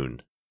prison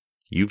soon.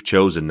 You've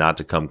chosen not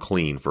to come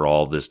clean for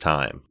all this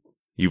time.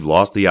 You've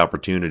lost the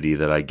opportunity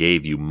that I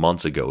gave you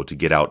months ago to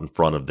get out in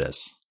front of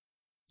this.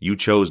 You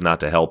chose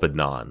not to help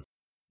Adnan,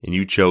 and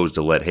you chose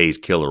to let Hayes'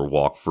 killer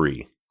walk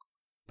free.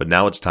 But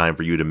now it's time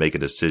for you to make a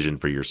decision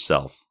for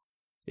yourself.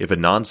 If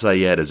Adnan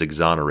Syed is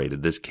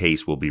exonerated, this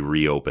case will be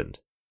reopened.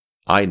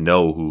 I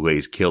know who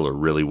Hayes' killer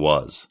really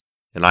was,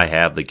 and I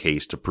have the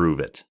case to prove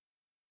it.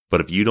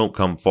 But if you don't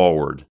come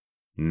forward,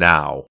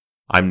 now,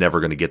 I'm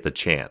never going to get the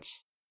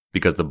chance.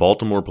 Because the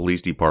Baltimore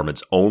Police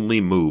Department's only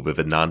move if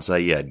Adnan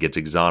Syed gets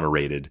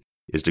exonerated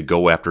is to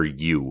go after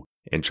you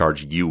and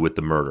charge you with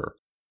the murder.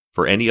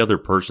 For any other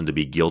person to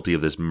be guilty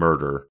of this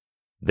murder,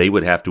 they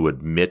would have to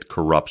admit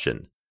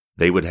corruption.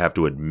 They would have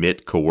to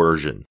admit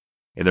coercion.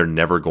 And they're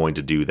never going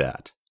to do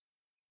that.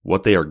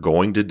 What they are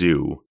going to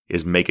do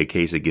is make a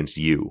case against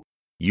you.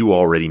 You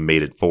already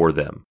made it for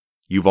them.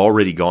 You've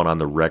already gone on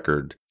the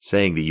record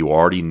saying that you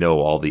already know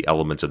all the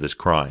elements of this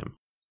crime.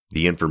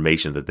 the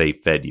information that they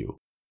fed you.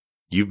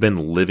 You've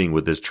been living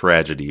with this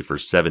tragedy for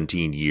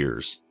 17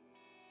 years.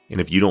 And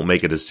if you don't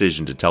make a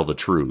decision to tell the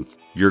truth,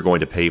 you're going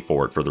to pay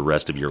for it for the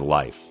rest of your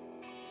life.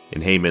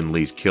 And Hae Min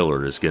Lee's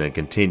killer is going to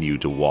continue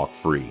to walk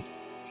free.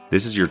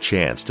 This is your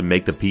chance to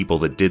make the people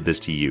that did this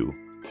to you,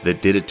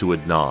 that did it to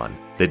Adnan,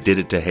 that did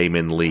it to Hae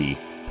Min Lee,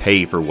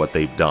 pay for what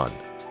they've done.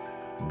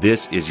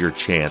 This is your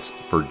chance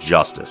for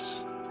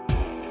justice.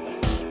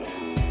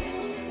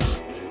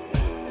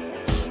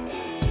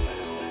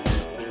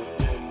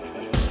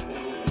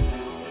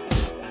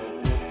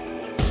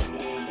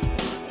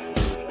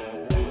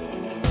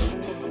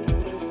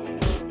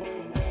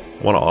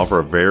 I want to offer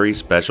a very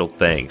special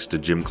thanks to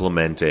Jim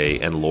Clemente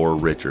and Laura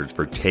Richards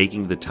for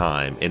taking the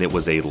time, and it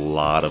was a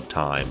lot of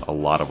time, a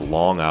lot of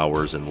long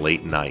hours and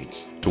late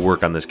nights to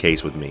work on this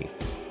case with me.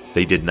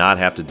 They did not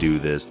have to do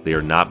this. They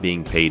are not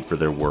being paid for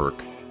their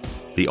work.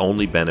 The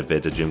only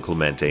benefit to Jim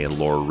Clemente and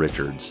Laura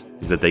Richards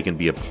is that they can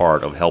be a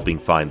part of helping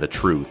find the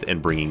truth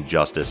and bringing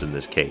justice in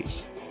this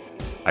case.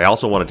 I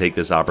also want to take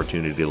this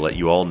opportunity to let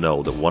you all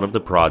know that one of the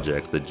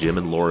projects that Jim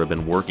and Laura have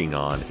been working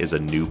on is a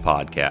new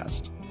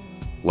podcast.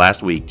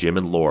 Last week, Jim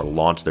and Laura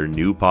launched their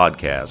new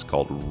podcast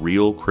called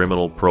Real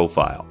Criminal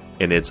Profile,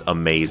 and it's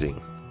amazing.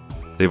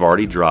 They've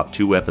already dropped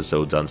 2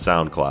 episodes on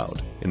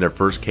SoundCloud, and their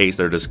first case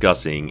they're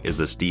discussing is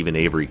the Stephen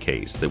Avery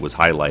case that was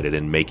highlighted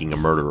in Making a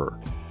Murderer.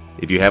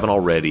 If you haven't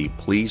already,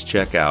 please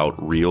check out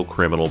Real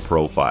Criminal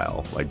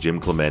Profile by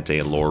Jim Clemente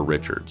and Laura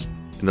Richards.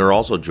 And they're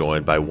also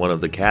joined by one of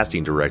the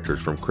casting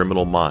directors from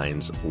Criminal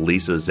Minds,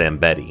 Lisa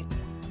Zambetti.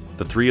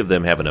 The 3 of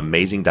them have an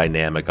amazing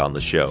dynamic on the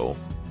show.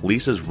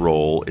 Lisa's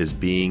role is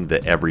being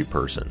the every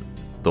person,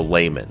 the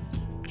layman.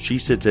 She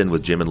sits in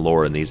with Jim and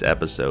Laura in these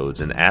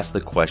episodes and asks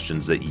the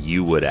questions that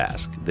you would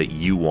ask, that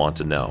you want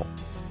to know.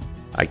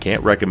 I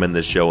can't recommend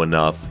this show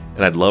enough,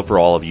 and I'd love for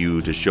all of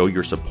you to show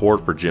your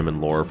support for Jim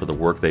and Laura for the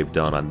work they've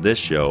done on this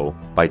show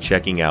by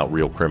checking out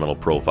Real Criminal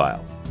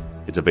Profile.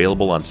 It's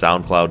available on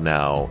SoundCloud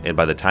now, and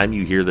by the time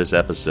you hear this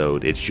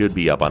episode, it should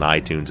be up on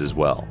iTunes as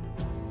well.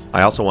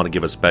 I also want to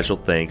give a special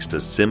thanks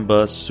to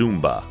Simba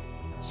Sumba.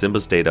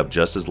 Simba stayed up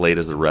just as late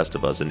as the rest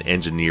of us and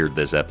engineered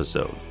this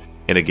episode.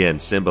 And again,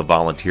 Simba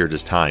volunteered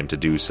his time to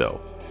do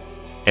so.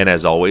 And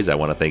as always, I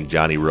want to thank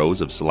Johnny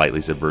Rose of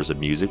Slightly Subversive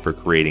Music for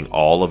creating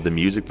all of the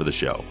music for the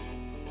show.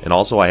 And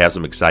also, I have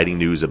some exciting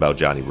news about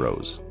Johnny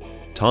Rose.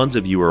 Tons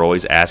of you are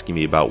always asking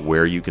me about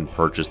where you can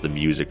purchase the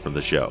music from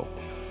the show.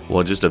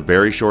 Well, in just a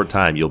very short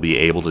time, you'll be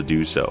able to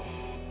do so.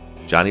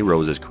 Johnny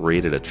Rose has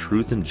created a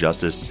Truth and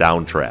Justice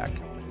soundtrack,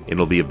 and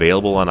it'll be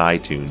available on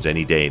iTunes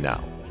any day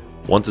now.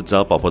 Once it's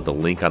up, I'll put the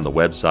link on the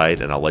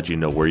website, and I'll let you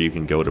know where you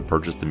can go to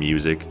purchase the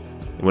music.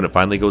 And when it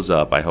finally goes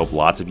up, I hope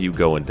lots of you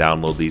go and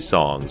download these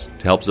songs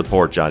to help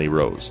support Johnny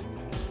Rose.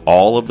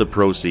 All of the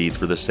proceeds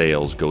for the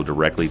sales go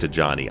directly to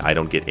Johnny. I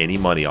don't get any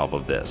money off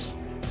of this.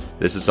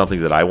 This is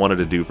something that I wanted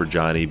to do for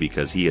Johnny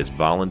because he has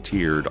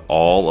volunteered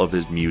all of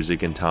his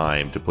music and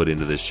time to put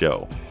into this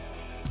show.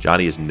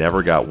 Johnny has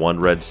never got 1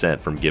 red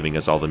cent from giving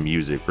us all the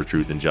music for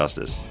Truth and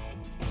Justice.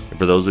 And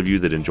for those of you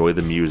that enjoy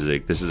the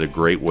music, this is a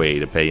great way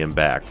to pay him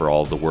back for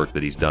all of the work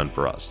that he's done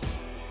for us.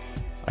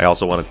 I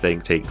also want to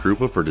thank Tate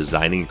Krupa for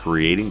designing and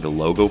creating the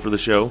logo for the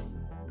show.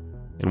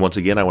 And once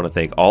again, I want to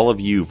thank all of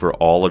you for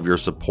all of your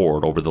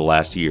support over the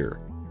last year.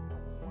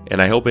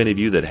 And I hope any of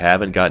you that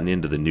haven't gotten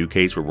into the new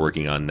case we're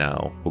working on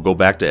now will go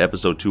back to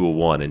episode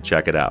 201 and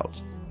check it out.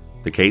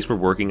 The case we're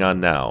working on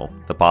now,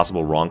 the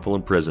possible wrongful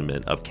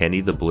imprisonment of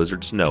Kenny the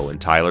Blizzard Snow in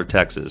Tyler,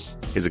 Texas,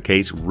 is a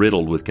case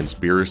riddled with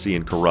conspiracy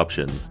and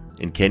corruption,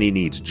 and Kenny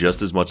needs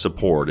just as much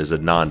support as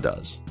Adnan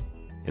does.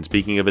 And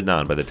speaking of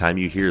Adnan, by the time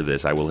you hear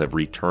this, I will have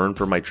returned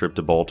from my trip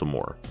to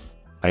Baltimore.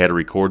 I had to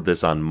record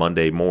this on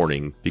Monday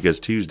morning because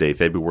Tuesday,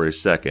 February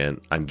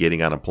 2nd, I'm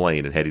getting on a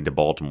plane and heading to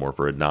Baltimore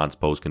for Adnan's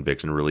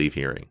post-conviction relief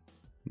hearing.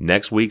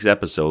 Next week's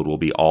episode will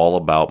be all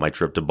about my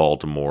trip to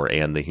Baltimore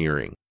and the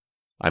hearing.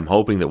 I'm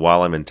hoping that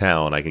while I'm in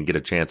town, I can get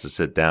a chance to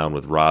sit down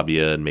with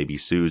Rabia and maybe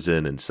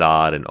Susan and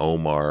Saad and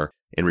Omar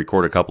and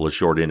record a couple of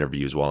short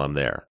interviews while I'm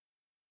there.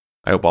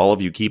 I hope all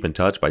of you keep in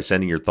touch by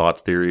sending your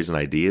thoughts, theories, and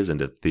ideas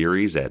into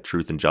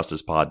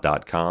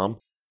theories@truthandjusticepod.com.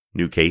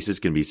 New cases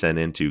can be sent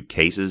into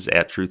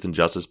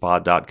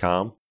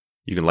cases@truthandjusticepod.com.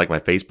 You can like my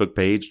Facebook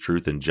page,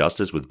 Truth and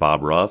Justice with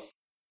Bob Ruff,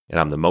 and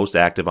I'm the most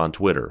active on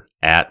Twitter,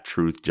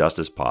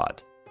 @TruthJusticePod.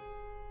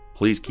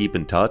 Please keep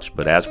in touch,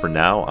 but as for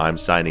now, I'm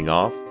signing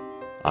off.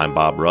 I'm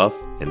Bob Ruff,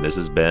 and this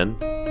has been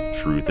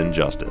Truth and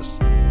Justice.